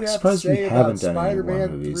 I'm kind of surprised we haven't done any war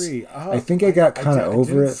movies. I think I got kind of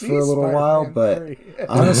over it for a little while, but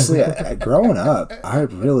honestly, growing up, I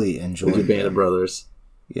really enjoyed it. Band of Brothers.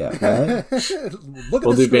 Yeah, right?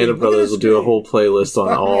 We'll do Band of Brothers. We'll do a whole playlist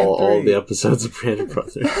on all the episodes of Band of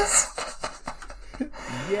Brothers.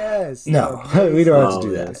 Yes. No, we don't have to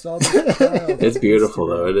do that. It's beautiful,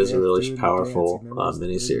 though. It is a really powerful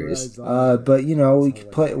miniseries. But, we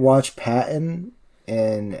could watch Patton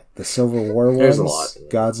and the Civil War ones. There's a lot.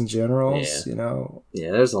 Gods and Generals,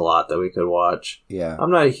 Yeah, there's a lot that we could watch. Yeah.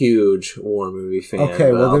 I'm not a huge war movie fan.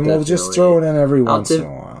 Okay, well, then we'll just throw it in every once in a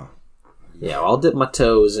while. Yeah, I'll dip my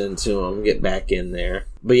toes into them, get back in there.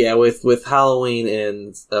 But yeah, with Halloween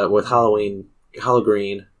and with Halloween,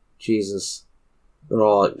 Jesus, they're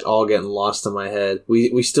all getting lost in my head.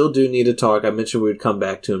 We still do need to talk. I mentioned we would come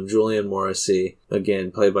back to him. Julian Morrissey, again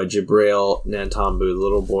played by Jibril Nantambu, the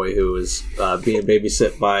little boy who was being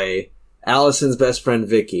babysit by Allison's best friend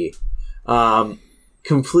Vicky.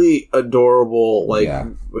 Complete adorable,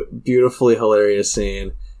 beautifully hilarious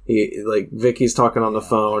scene. Vicky's talking on the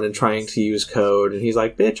phone and trying to use code, and he's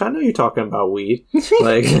like, "Bitch, I know you're talking about weed." It's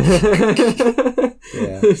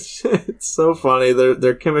so funny.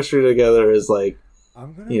 Their chemistry together is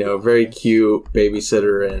very cute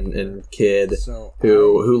babysitter and kid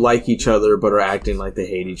who like each other but are acting like they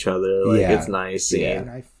hate each other. It's nice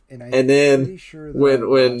scene. And then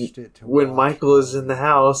when Michael is in the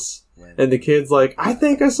house. And the kid's like, I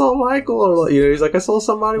think I saw Michael, or he's like, I saw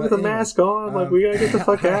somebody with a mask on. Like, we gotta get the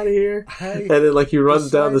fuck out of here. And then he runs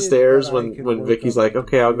down the stairs when Vicky's like,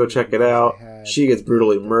 okay, I'll go check it out. She gets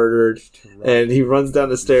brutally murdered, and he runs down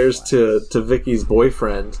the stairs to Vicky's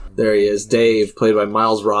boyfriend. There he is, Dave, played by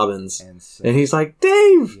Miles Robbins, and he's like,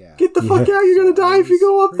 Dave, get the fuck out! You're gonna die if you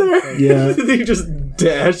go up there. Yeah, he just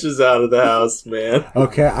dashes out of the house, man.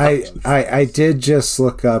 Okay, I did just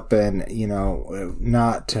look up, and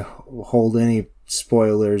not to hold any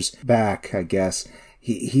spoilers back, I guess.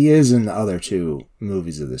 He is in the other two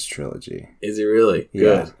movies of this trilogy. Is he really?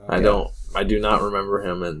 Good. Yeah. I do not remember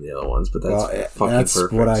him in the other ones, but that's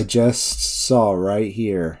perfect. What I just saw right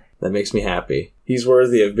here. That makes me happy. He's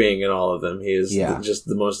worthy of being in all of them. He is just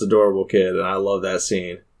the most adorable kid, and I love that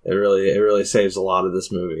scene. It really saves a lot of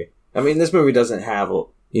this movie. I mean, this movie doesn't have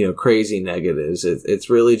crazy negatives. It's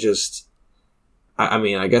really just.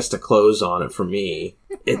 I guess to close on it for me,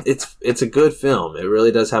 it's a good film. It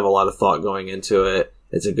really does have a lot of thought going into it.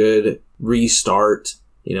 It's a good restart.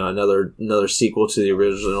 Another sequel to the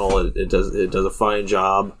original. It does a fine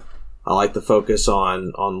job. I like the focus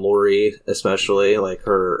on Laurie, especially like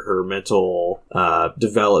her mental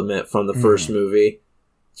development from the first movie.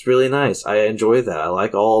 It's really nice. I enjoy that. I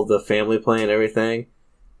like all the family play and everything.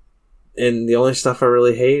 And the only stuff I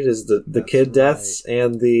really hate is the kid deaths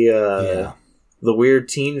and the weird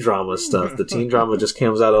teen drama stuff. The teen drama just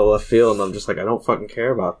comes out of left field, and I'm just like, I don't fucking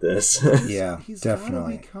care about this. Yeah,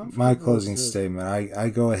 definitely. My closing statement, I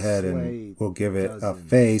go ahead and will give it a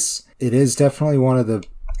face. It is definitely one of the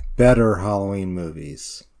better Halloween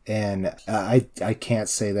movies. And I can't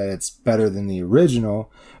say that it's better than the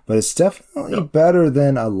original, but it's definitely better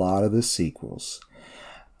than a lot of the sequels.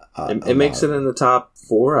 It makes it in the top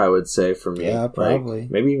 4, I would say, for me. Yeah, probably.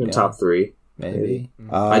 Maybe even top 3. Maybe.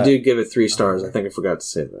 I do give it 3 stars. I think I forgot to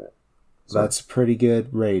say that. So. That's a pretty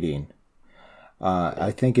good rating.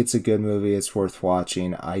 I think it's a good movie. It's worth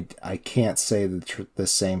watching. I can't say the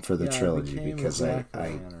same for the trilogy because I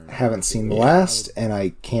haven't seen the last, and I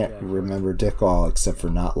can't remember dick all except for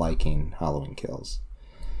not liking Halloween Kills.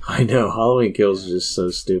 I know. Halloween Kills is just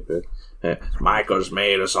so stupid. Michael's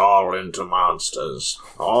made us all into monsters.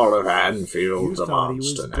 All of Haddonfield's a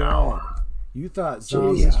monster now. You thought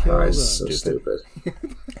Jesus Christ, so stupid.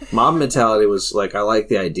 Mob mentality was I like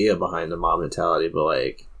the idea behind the mob mentality,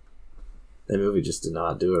 but that movie just did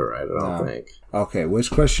not do it right, I don't think. Okay,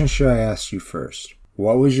 which question should I ask you first?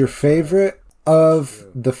 What was your favorite of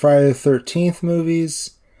the Friday the 13th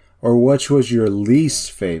movies, or which was your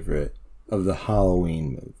least favorite of the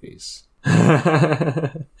Halloween movies?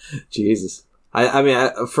 Jesus. I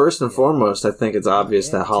mean, first and foremost, I think it's obvious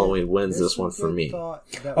that Halloween wins this one for me. Oh,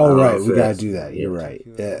 right. We gotta do that. You're right.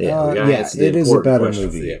 It is a better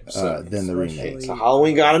movie than the remake. So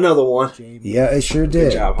Halloween got another one. Yeah, it sure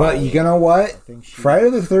did. But you know what? Friday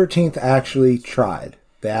the 13th actually tried.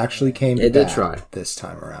 They actually came to did try this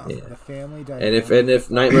time around. Yeah. And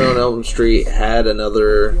if Nightmare on Elm Street had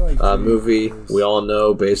another movie, we all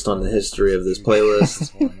know based on the history of this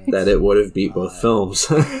playlist that it would have beat both films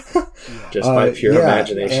just by pure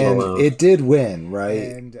imagination alone. It did win,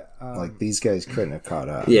 right? Like these guys couldn't have caught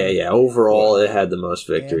up. Yeah. Overall, it had the most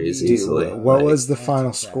victories easily. What was the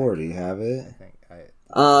final score? Do you have it?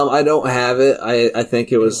 I don't have it. I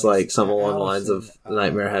think it was like some along the lines of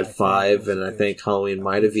Nightmare had 5, and I think Halloween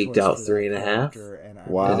might have eked out 3.5.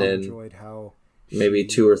 Wow. And then maybe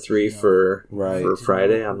 2 or 3 for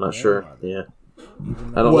Friday. I'm not sure. Yeah.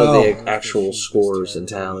 I don't know the actual scores and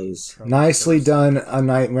tallies. Nicely done, A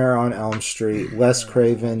Nightmare on Elm Street. Wes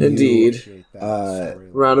Craven. Indeed.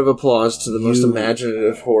 Round of applause to the most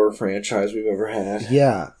imaginative horror franchise we've ever had.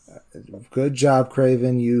 Yeah. Good job,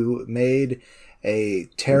 Craven. You made a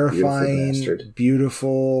terrifying,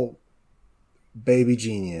 beautiful baby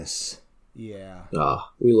genius. Yeah.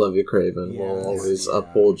 We love you, Craven. We'll always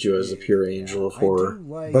uphold you as a pure angel of horror.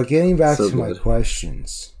 But getting back to my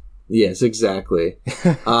questions. Yes, exactly.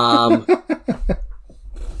 I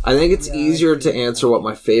think it's easier to answer what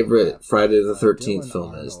my favorite Friday the 13th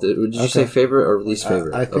film is. Would you say favorite or least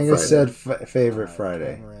favorite? I think I said favorite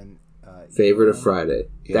Friday. Favorite of Friday.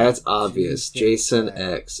 Yeah. That's obvious. Jason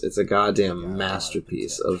X. It's a goddamn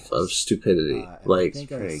masterpiece of stupidity. Like,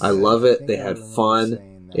 I love it. They had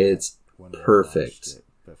fun. It's perfect.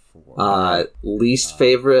 Least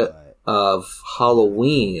favorite of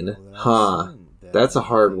Halloween. That's a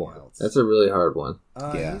hard one. That's a really hard one.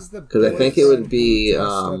 Yeah. Because I think it would be...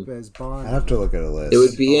 I have to look at a list. It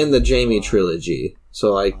would be in the Jamie trilogy.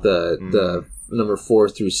 So, like, the number 4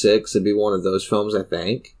 through 6 would be one of those films, I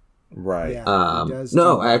think. Right.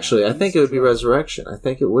 No, actually, I think it would be Resurrection. I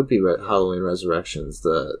think it would be Halloween Resurrections,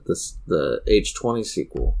 the H20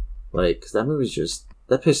 sequel. Like, 'cause that movie's just...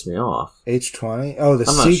 That pissed me off. H20? Oh, the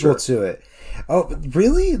sequel to it. Oh,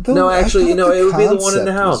 really? No, actually, it would be the one in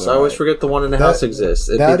the house. I always forget the one in the house exists.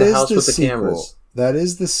 It'd be the house with the cameras. That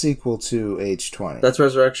is the sequel to H20. That's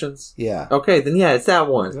Resurrections? Yeah. Okay, then it's that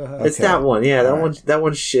one. It's that one. Yeah, that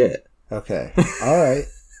one's shit. Okay. All right.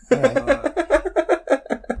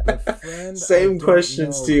 Same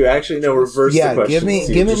questions to you. Actually, no, reverse the questions.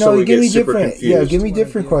 Give me different. Yeah, give me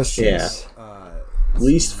different questions. Yeah.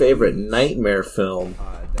 Least favorite nightmare film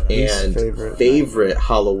and favorite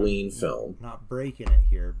Halloween film. Not breaking it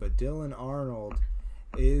here, but Dylan Arnold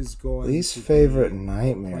is going least favorite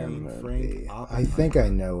nightmare movie. I think I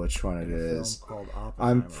know which one it is.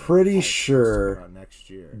 I'm pretty sure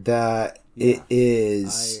that it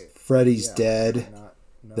is Freddy's Dead,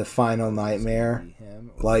 The Final Nightmare.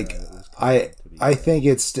 Like, I think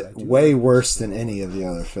it's way worse than any of the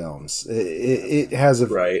other films. It has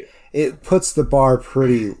a it puts the bar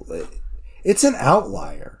pretty. It's an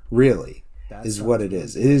outlier, really, is what it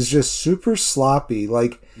is. It is just super sloppy.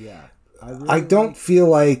 Like, I don't feel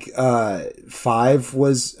like 5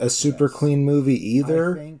 was a super clean movie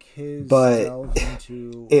either, but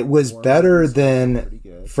it was better than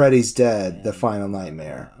Freddy's Dead, The Final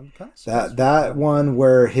Nightmare. That one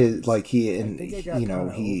where he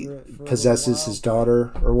possesses his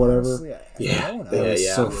daughter or whatever. Yeah.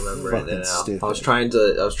 So I remember it now. Stupid. I was trying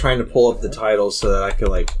to pull up the titles so that I could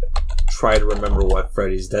like try to remember what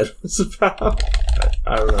Freddy's Dead was about.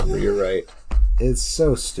 I remember. You're right. It's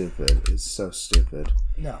so stupid. It's so stupid.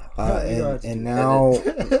 No. And now,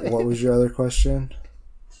 what was your other question?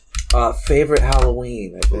 Favorite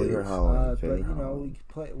Halloween. I believe. Favorite Halloween.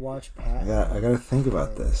 We could watch Pat. I gotta think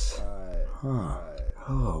about this.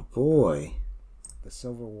 Oh boy. The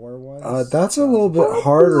Civil War one. That's a little bit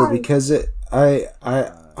harder because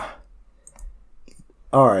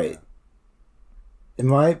all right. It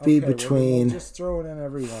might be between. We'll just throw it in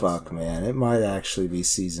every fuck, man. It might actually be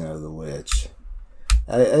Season of the Witch.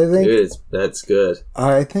 I think that's good.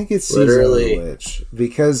 I think it's Season of the Witch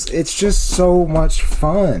because it's just so much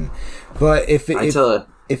fun. But if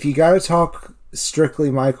you got to talk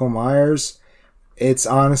strictly Michael Myers, it's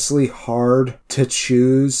honestly hard to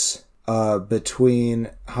choose between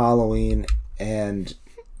Halloween and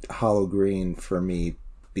Halloween for me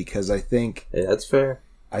because I think that's fair.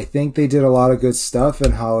 I think they did a lot of good stuff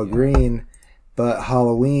in Halloween, but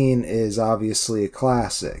Halloween is obviously a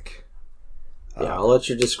classic. Yeah, I'll let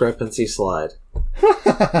your discrepancy slide.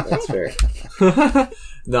 That's fair.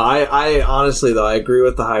 No, I honestly, though, I agree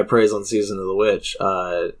with the high praise on Season of the Witch.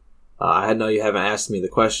 I know you haven't asked me the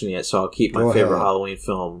question yet, so I'll keep my favorite Halloween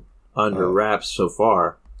film under wraps so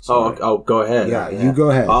far. Sorry. Oh, go ahead. Yeah, you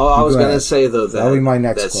go ahead. I was going to say, though, that'll be my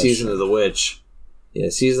next question. Season of the Witch... Yeah,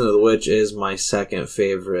 Season of the Witch is my second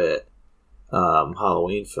favorite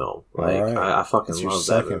Halloween film. Like I fucking love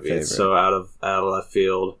that movie. Favorite. It's so out of left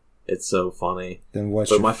field. It's so funny. Then what's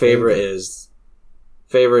but your my favorite is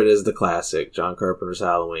the classic John Carpenter's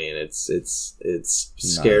Halloween. It's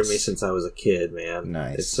scared me since I was a kid, man.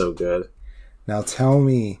 Nice. It's so good. Now tell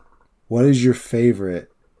me, what is your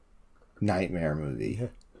favorite nightmare movie?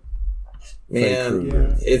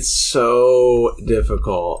 Man, it's so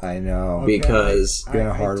difficult. I know. Because been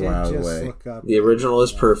a hard one out of the way. The original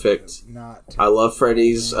is perfect. I love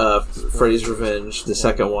Freddy's Revenge, the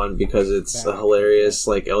second one, because it's a hilarious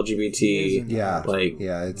like LGBT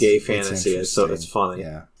gay fantasy. It's funny.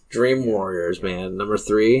 Yeah. Dream Warriors, man. Number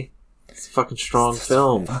 3. It's a fucking strong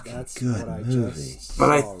film. Fucking good movie. But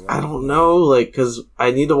I don't know, like, because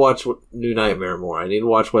I need to watch New Nightmare more. I need to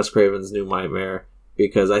watch Wes Craven's New Nightmare.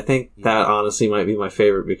 Because I think that honestly might be my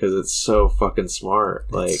favorite because it's so fucking smart.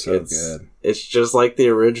 Like it's so good. It's just like the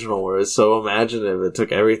original where it's so imaginative. It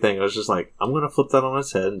took everything. It was just like, I'm gonna flip that on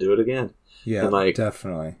its head and do it again. Yeah, and like,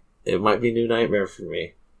 definitely. It might be New Nightmare for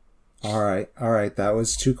me. All right. That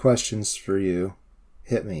was 2 questions for you.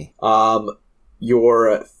 Hit me.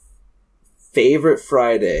 Your favorite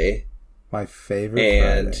Friday. My favorite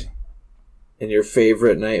Friday. And your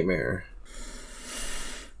favorite nightmare.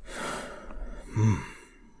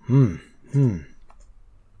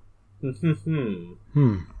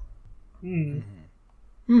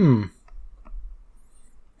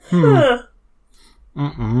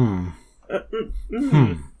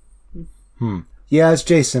 Yeah, it's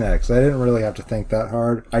Jason X. I didn't really have to think that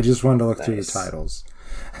hard. I just wanted to look through the titles.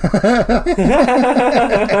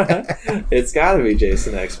 It's gotta be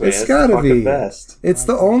Jason X, man. It's gotta be. Best. It's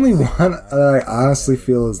the only one that I honestly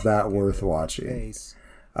feel is that worth watching.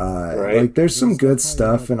 Right? Like there's some good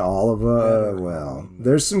stuff in all of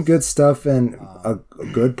there's some good stuff in a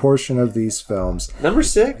good portion of these films. Number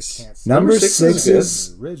 6 Number 6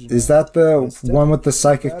 is that the one with the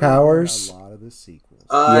psychic powers?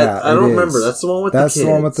 I don't remember. That's the one with the kids. That's the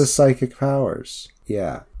one with the psychic powers.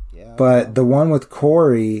 Yeah. But the one with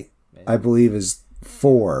Corey, I believe, is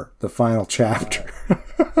 4, the final chapter.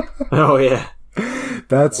 Oh yeah.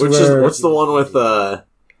 What's the one with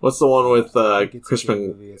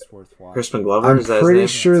Crispin Glover? I'm pretty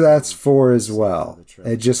sure that's 4 as well.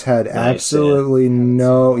 It just had absolutely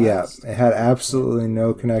no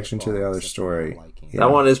connection to the other story. Yeah.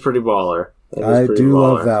 That one is pretty baller. I do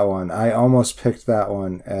love that one. I almost picked that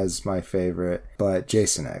one as my favorite, but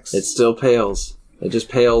Jason X. It still pales. It just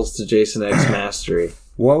pales to Jason X mastery.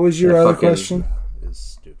 What was your other question?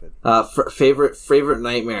 Stupid. Favorite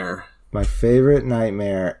nightmare. My favorite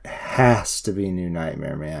nightmare has to be New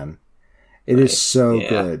Nightmare, man. It is so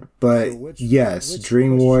good. But yes,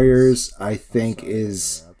 Dream Warriors, I think,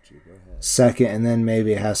 is second, and then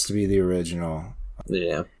maybe it has to be the original.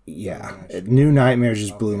 Yeah. Yeah. New Nightmare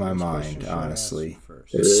just blew my mind, honestly.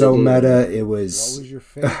 It's so meta. It was... What was your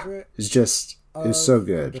favorite? It was so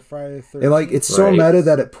good. It's so meta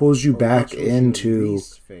that it pulls you back into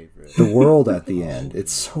the world at the end.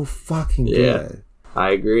 It's so fucking good.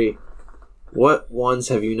 I agree. What ones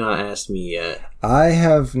have you not asked me yet? I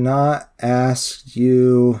have not asked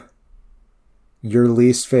you your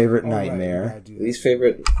least favorite nightmare. Least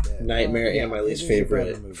favorite nightmare and my least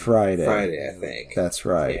favorite Friday. I think. That's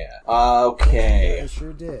right. Yeah. Okay. I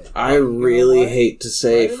sure did. I really hate to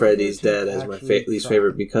say Freddy's Dead as my least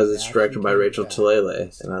favorite because it's directed by Rachel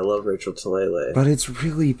Talalay, and I love Rachel Talalay. But it's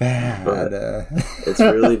really bad. It's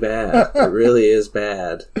really bad. It really is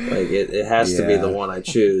bad. Like it has to be the one I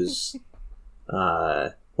choose.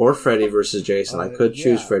 Or Freddy vs. Jason. I could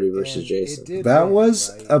choose Freddy vs. Jason. That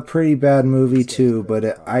was a pretty bad movie too,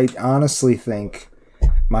 but I honestly think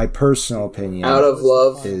my personal opinion out of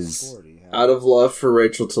love for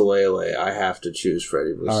Rachel Talalay, I have to choose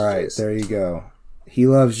Freddy vs. Jason. All right, there you go. He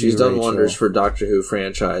loves you. She's done Rachel. wonders for Doctor Who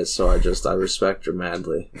franchise, so I respect her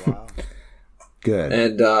madly. Wow. Good.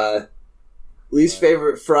 And least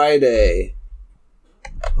favorite Friday.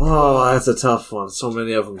 Oh, that's a tough one. So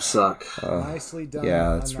many of them suck. Nicely done.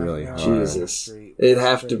 Yeah, that's really hard. Jesus. It'd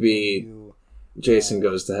have to be Jason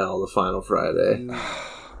Goes to Hell, the final Friday.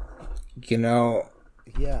 You know,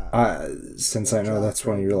 since I know that's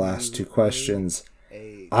one of your last 2 questions,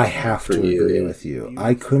 I have to agree with you.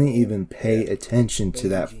 I couldn't even pay attention to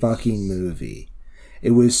that fucking movie.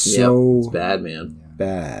 It was so it's bad, man.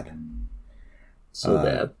 Bad. So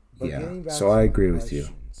bad. Yeah, so I agree with you.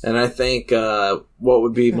 And I think what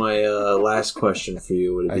would be my last question for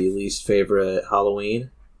you? Would it be least favorite Halloween?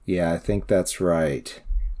 Yeah, I think that's right.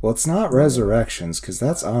 Well, it's not Resurrections, because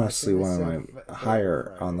that's honestly one of my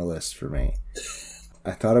higher on the list for me.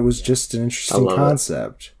 I thought it was just an interesting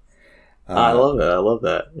concept. I love it. I love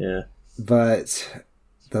that. Yeah. But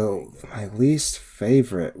my least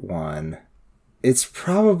favorite one, it's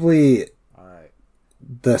probably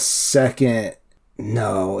the second.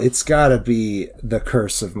 No, it's gotta be The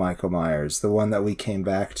Curse of Michael Myers, the one that we came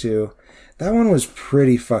back to. That one was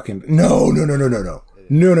pretty fucking... No.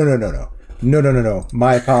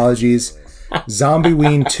 My apologies.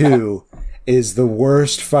 Zombie-Ween 2 is the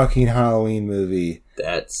worst fucking Halloween movie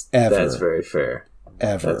ever. That's very fair.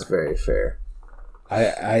 That's very fair.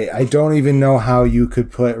 I don't even know how you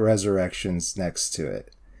could put Resurrections next to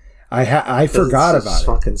it. I forgot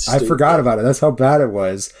about it. I forgot about it. That's how bad it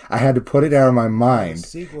was. I had to put it out of my mind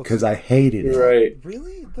because I hated it. You're right.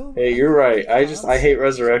 Really? Hey, you're right. I hate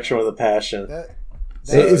Resurrection with a passion.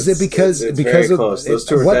 Is it because of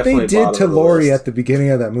what they did to Laurie at the beginning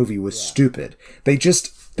of that movie was stupid. They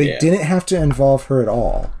didn't have to involve her at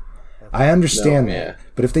all. I understand that,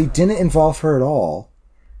 but if they didn't involve her at all,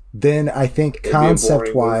 then I think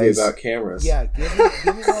concept-wise, about cameras. Yeah, give me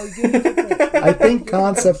I think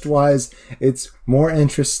concept-wise, it's more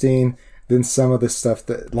interesting than some of the stuff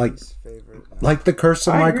that like The Curse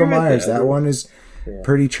of Michael Myers. That one is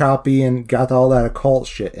pretty choppy and got all that occult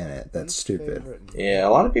shit in it. That's stupid. Yeah, a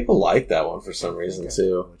lot of people like that one for some reason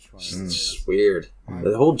too. It's just weird.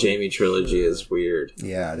 The whole Jamie trilogy is weird.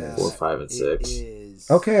 Yeah, it is. 4, 5, and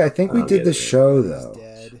 6. Okay, I think we did the show though.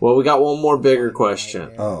 Well, we got one more bigger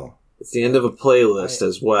question. Oh. It's the end of a playlist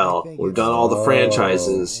as well. We've done all the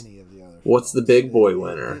franchises. What's the big boy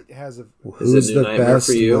winner? Who's the best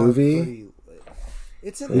movie?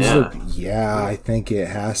 Yeah, I think it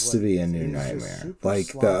has to be A New Nightmare. Like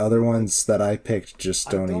the other ones that I picked just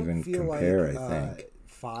don't even compare, I think.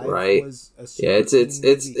 Right? Yeah,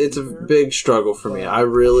 it's a big struggle for me. I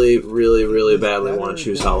really, really, really badly want to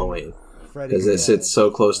choose Halloween because it sits so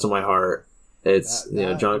close to my heart. It's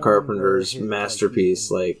John Carpenter's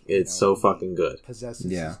masterpiece. Like, it's so fucking good.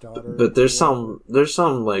 Yeah, but there's some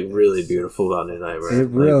like really beautiful about New Nightmare. It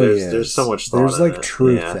really is. There's so much thought. There's like in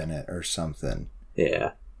truth in it or something.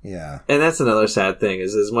 Yeah. Yeah. And that's another sad thing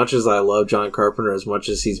is as much as I love John Carpenter, as much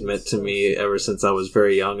as he's meant to me ever since I was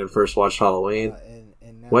very young and first watched Halloween,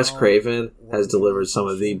 Wes Craven has delivered some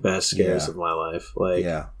of the best scares of my life. Like,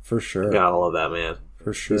 yeah, for sure. Gotta love that man.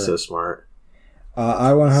 For sure. He's so smart.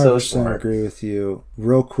 I 100% agree with you.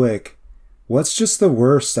 Real quick, what's just the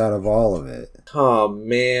worst out of all of it? Oh,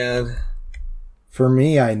 man. For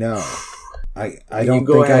me, I know. I don't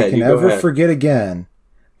think I can ever forget again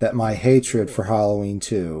that my hatred for Halloween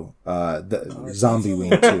 2, the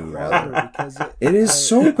Zombie-Ween 2, rather, it is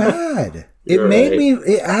so bad.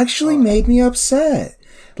 It actually made me upset.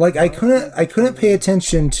 Like, I couldn't pay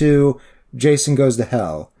attention to Jason Goes to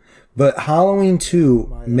Hell. But Halloween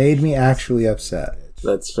 2 made me actually upset.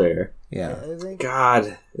 That's fair. Yeah.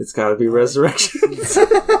 God, it's got to be Resurrections.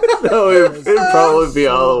 No, it'd probably be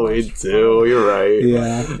Halloween 2. You're right.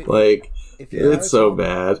 Yeah. Like, it's so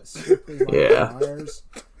bad. Yeah.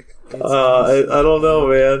 I don't know,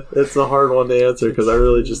 man. It's a hard one to answer because I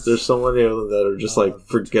really there's so many of them that are just like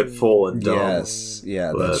forgetful and dumb. Yes.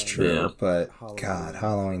 Yeah, that's true. Yeah. But, God,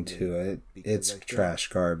 Halloween 2, it's trash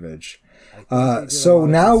garbage. So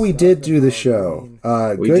now we did do the show.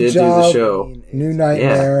 Good job, New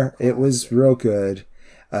Nightmare. Yeah. It was real good.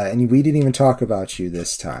 And we didn't even talk about you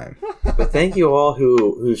this time. But thank you all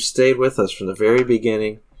who stayed with us from the very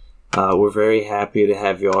beginning. We're very happy to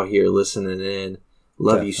have you all here listening in.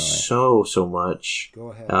 Love you so much.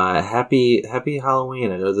 Go ahead. Happy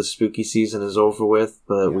Halloween. I know the spooky season is over with,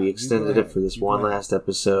 but we extended it for this one last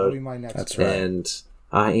episode. That's right. And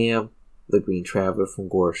I am the Green Traveler from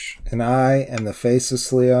Gorsh. And I am the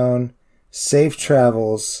Faceless Leon. Safe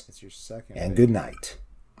travels and good night.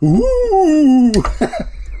 Ooh!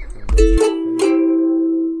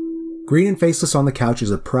 Green and Faceless on the Couch is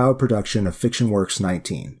a proud production of FictionWorks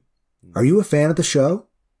 19. Are you a fan of the show?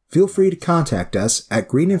 Feel free to contact us at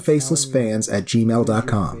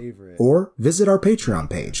greenandfacelessfans@gmail.com or visit our Patreon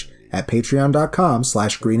page at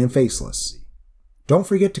patreon.com/greenandfaceless. Don't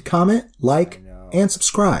forget to comment, like, and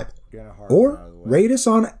subscribe. Or rate us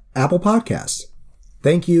on Apple Podcasts.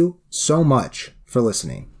 Thank you so much for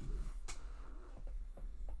listening.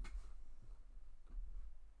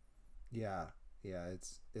 Yeah,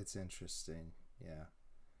 it's interesting. Yeah.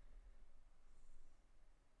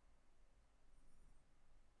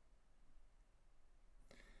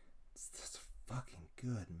 It's a fucking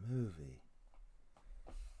good movie.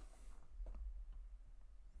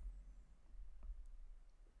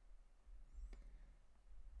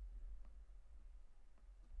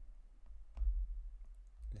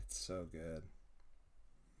 It's so good.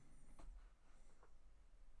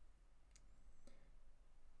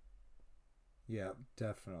 Yeah,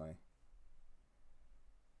 definitely.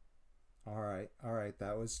 All right.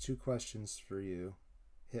 That was 2 questions for you.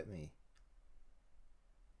 Hit me.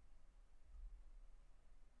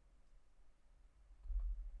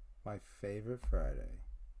 My favorite Friday.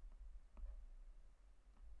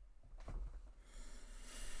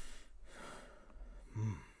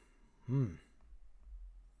 Hmm. Hmm.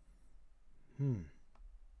 Hmm.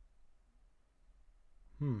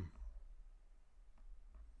 Hmm.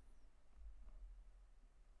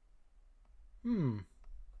 Hmm.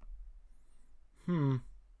 Hmm.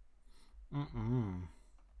 Mm-mm.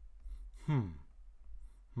 Hmm.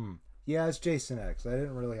 Hmm. Yeah, it's Jason X. I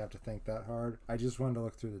didn't really have to think that hard. I just wanted to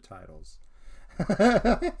look through the titles.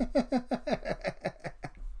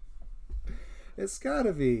 It's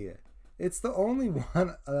gotta be. It's the only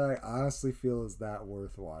one that I honestly feel is that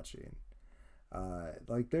worth watching.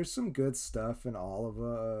 Like, there's some good stuff in all of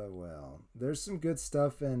there's some good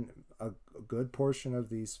stuff in a good portion of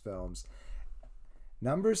these films.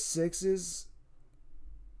 Number 6 is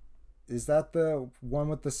that the one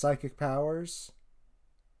with the psychic powers?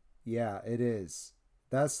 Yeah, it is.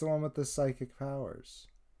 That's the one with the psychic powers.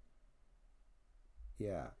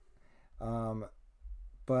 Yeah. Um,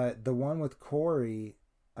 but the one with Corey,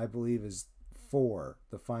 I believe, is 4,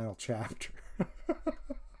 the final chapter.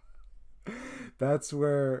 That's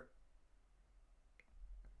where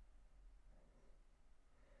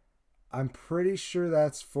I'm pretty sure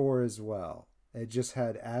that's 4 as well. It just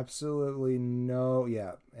had absolutely no,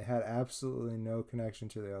 it had absolutely no connection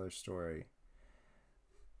to the other story.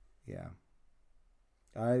 Yeah.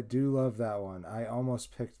 I do love that one. I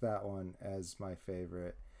almost picked that one as my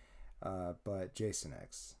favorite, but Jason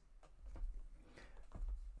X.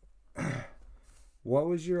 What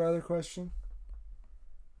was your other question?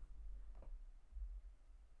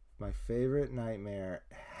 My favorite Nightmare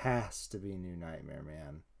has to be New Nightmare,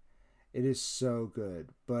 man. It is so good.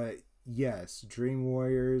 But yes, Dream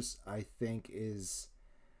Warriors, I think, is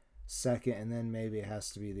second, and then maybe it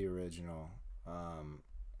has to be the original.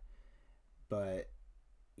 But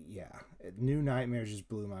yeah, New Nightmare just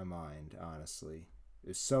blew my mind, honestly. It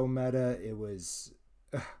was so meta. It was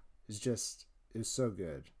so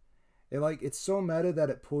good. It's so meta that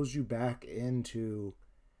it pulls you back into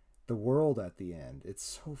the world at the end.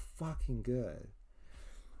 It's so fucking good.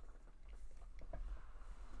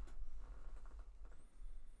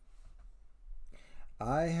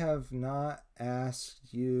 I have not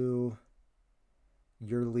asked you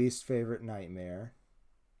your least favorite nightmare.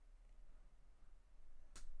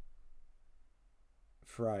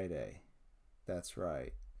 Friday. That's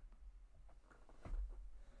right.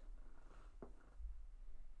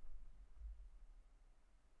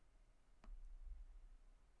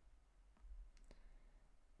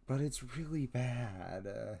 But it's really bad.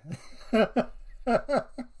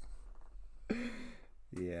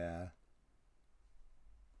 Yeah.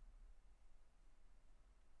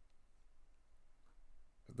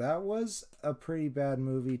 That was a pretty bad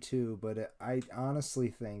movie too, but I honestly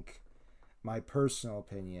think my personal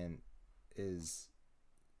opinion is...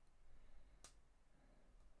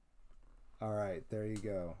 All right, there you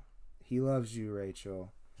go. He loves you,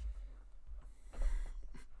 Rachel.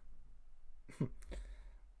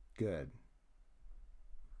 Good.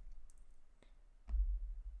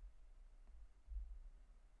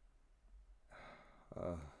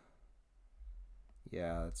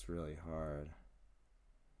 Yeah, it's really hard.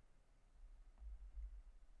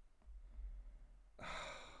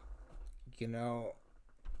 You know,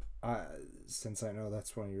 since I know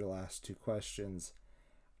that's one of your last 2 questions,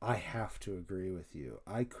 I have to agree with you.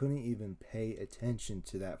 I couldn't even pay attention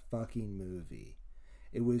to that fucking movie.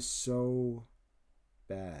 It was so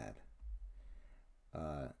bad.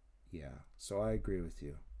 Yeah, so I agree with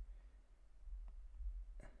you.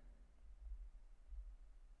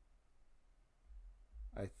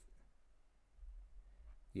 I th-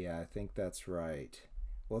 yeah, I think that's right.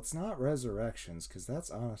 Well, it's not Resurrections, because that's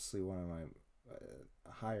honestly one of my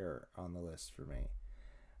higher on the list for me.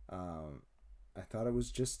 I thought it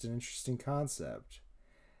was just an interesting concept.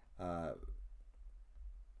 But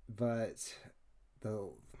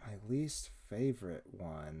my least favorite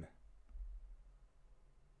one,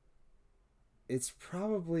 it's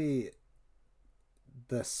probably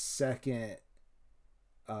the second.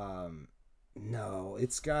 No,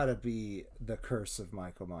 it's gotta be The Curse of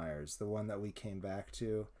Michael Myers, the one that we came back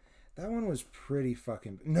to. That one was pretty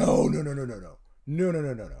fucking... No.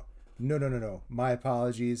 My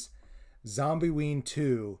apologies. Zombieween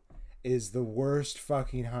 2 is the worst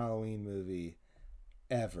fucking Halloween movie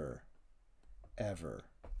ever.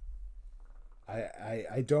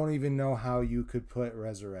 I don't even know how you could put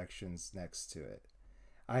Resurrections next to it.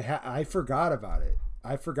 I forgot about it.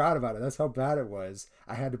 I forgot about it. That's how bad it was.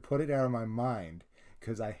 I had to put it out of my mind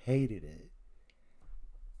because I hated it.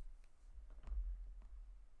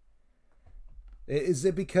 Is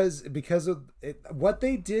it because of it, what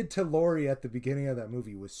they did to Laurie at the beginning of that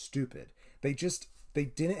movie was stupid. They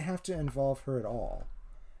didn't have to involve her at all.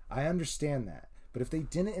 I understand that. But if they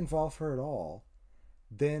didn't involve her at all,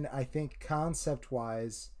 then I think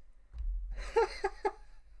concept-wise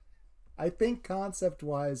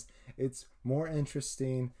it's more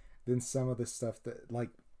interesting than some of the stuff that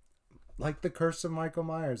like The Curse of Michael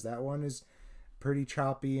Myers. That one is pretty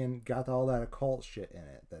choppy and got all that occult shit in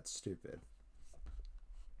it. That's stupid.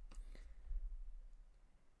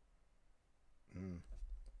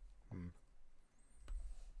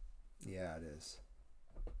 Yeah, it is.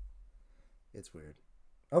 It's weird.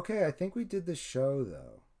 Okay, I think we did the show,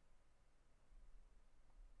 though.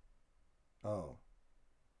 Oh.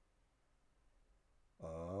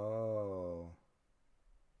 Oh.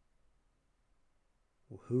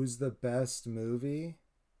 Who's the best movie?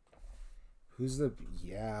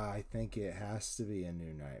 Yeah, I think it has to be A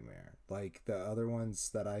New Nightmare. Like, the other ones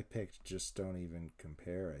that I picked just don't even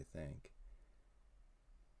compare, I think.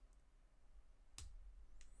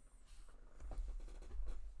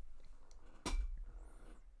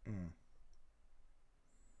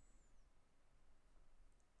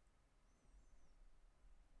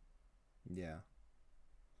 Yeah.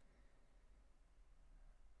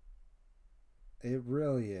 It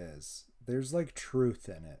really is. There's like truth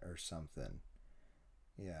in it or something.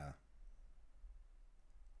 Yeah.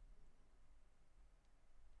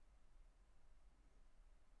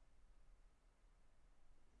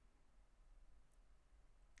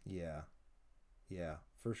 Yeah. Yeah,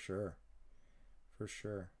 for sure. For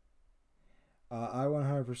sure. I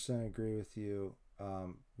 100% agree with you.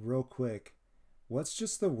 Real quick, what's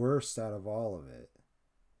just the worst out of all of it?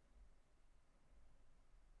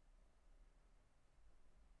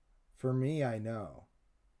 For me, I know.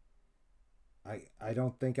 I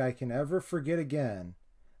don't think I can ever forget again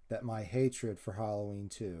that my hatred for Halloween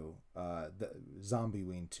 2, the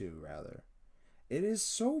Zombieween 2 rather, it is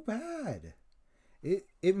so bad. It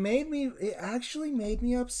actually made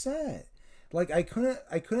me upset. Like I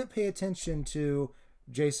couldn't pay attention to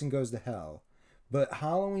Jason Goes to Hell, but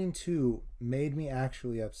Halloween 2 made me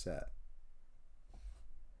actually upset.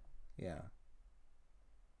 Yeah.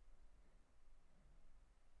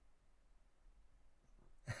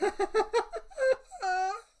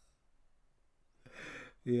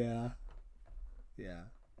 Yeah. Yeah.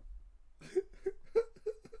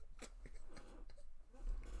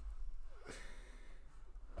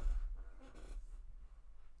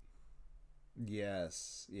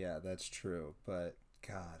 Yes. Yeah, that's true. But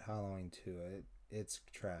God, Halloween 2, it's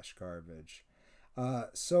trash garbage.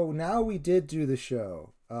 So now we did do the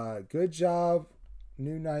show. Good job,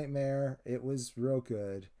 New Nightmare. It was real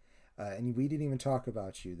good. And we didn't even talk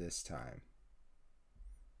about you this time.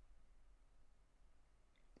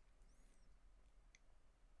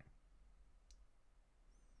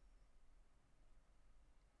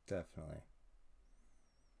 Definitely.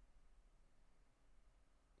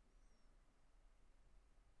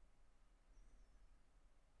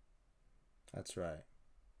 That's right.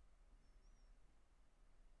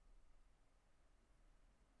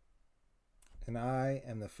 And I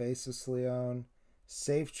am the Faceless Leon.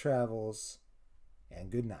 Safe travels and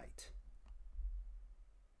good night.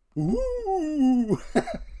 Ooh!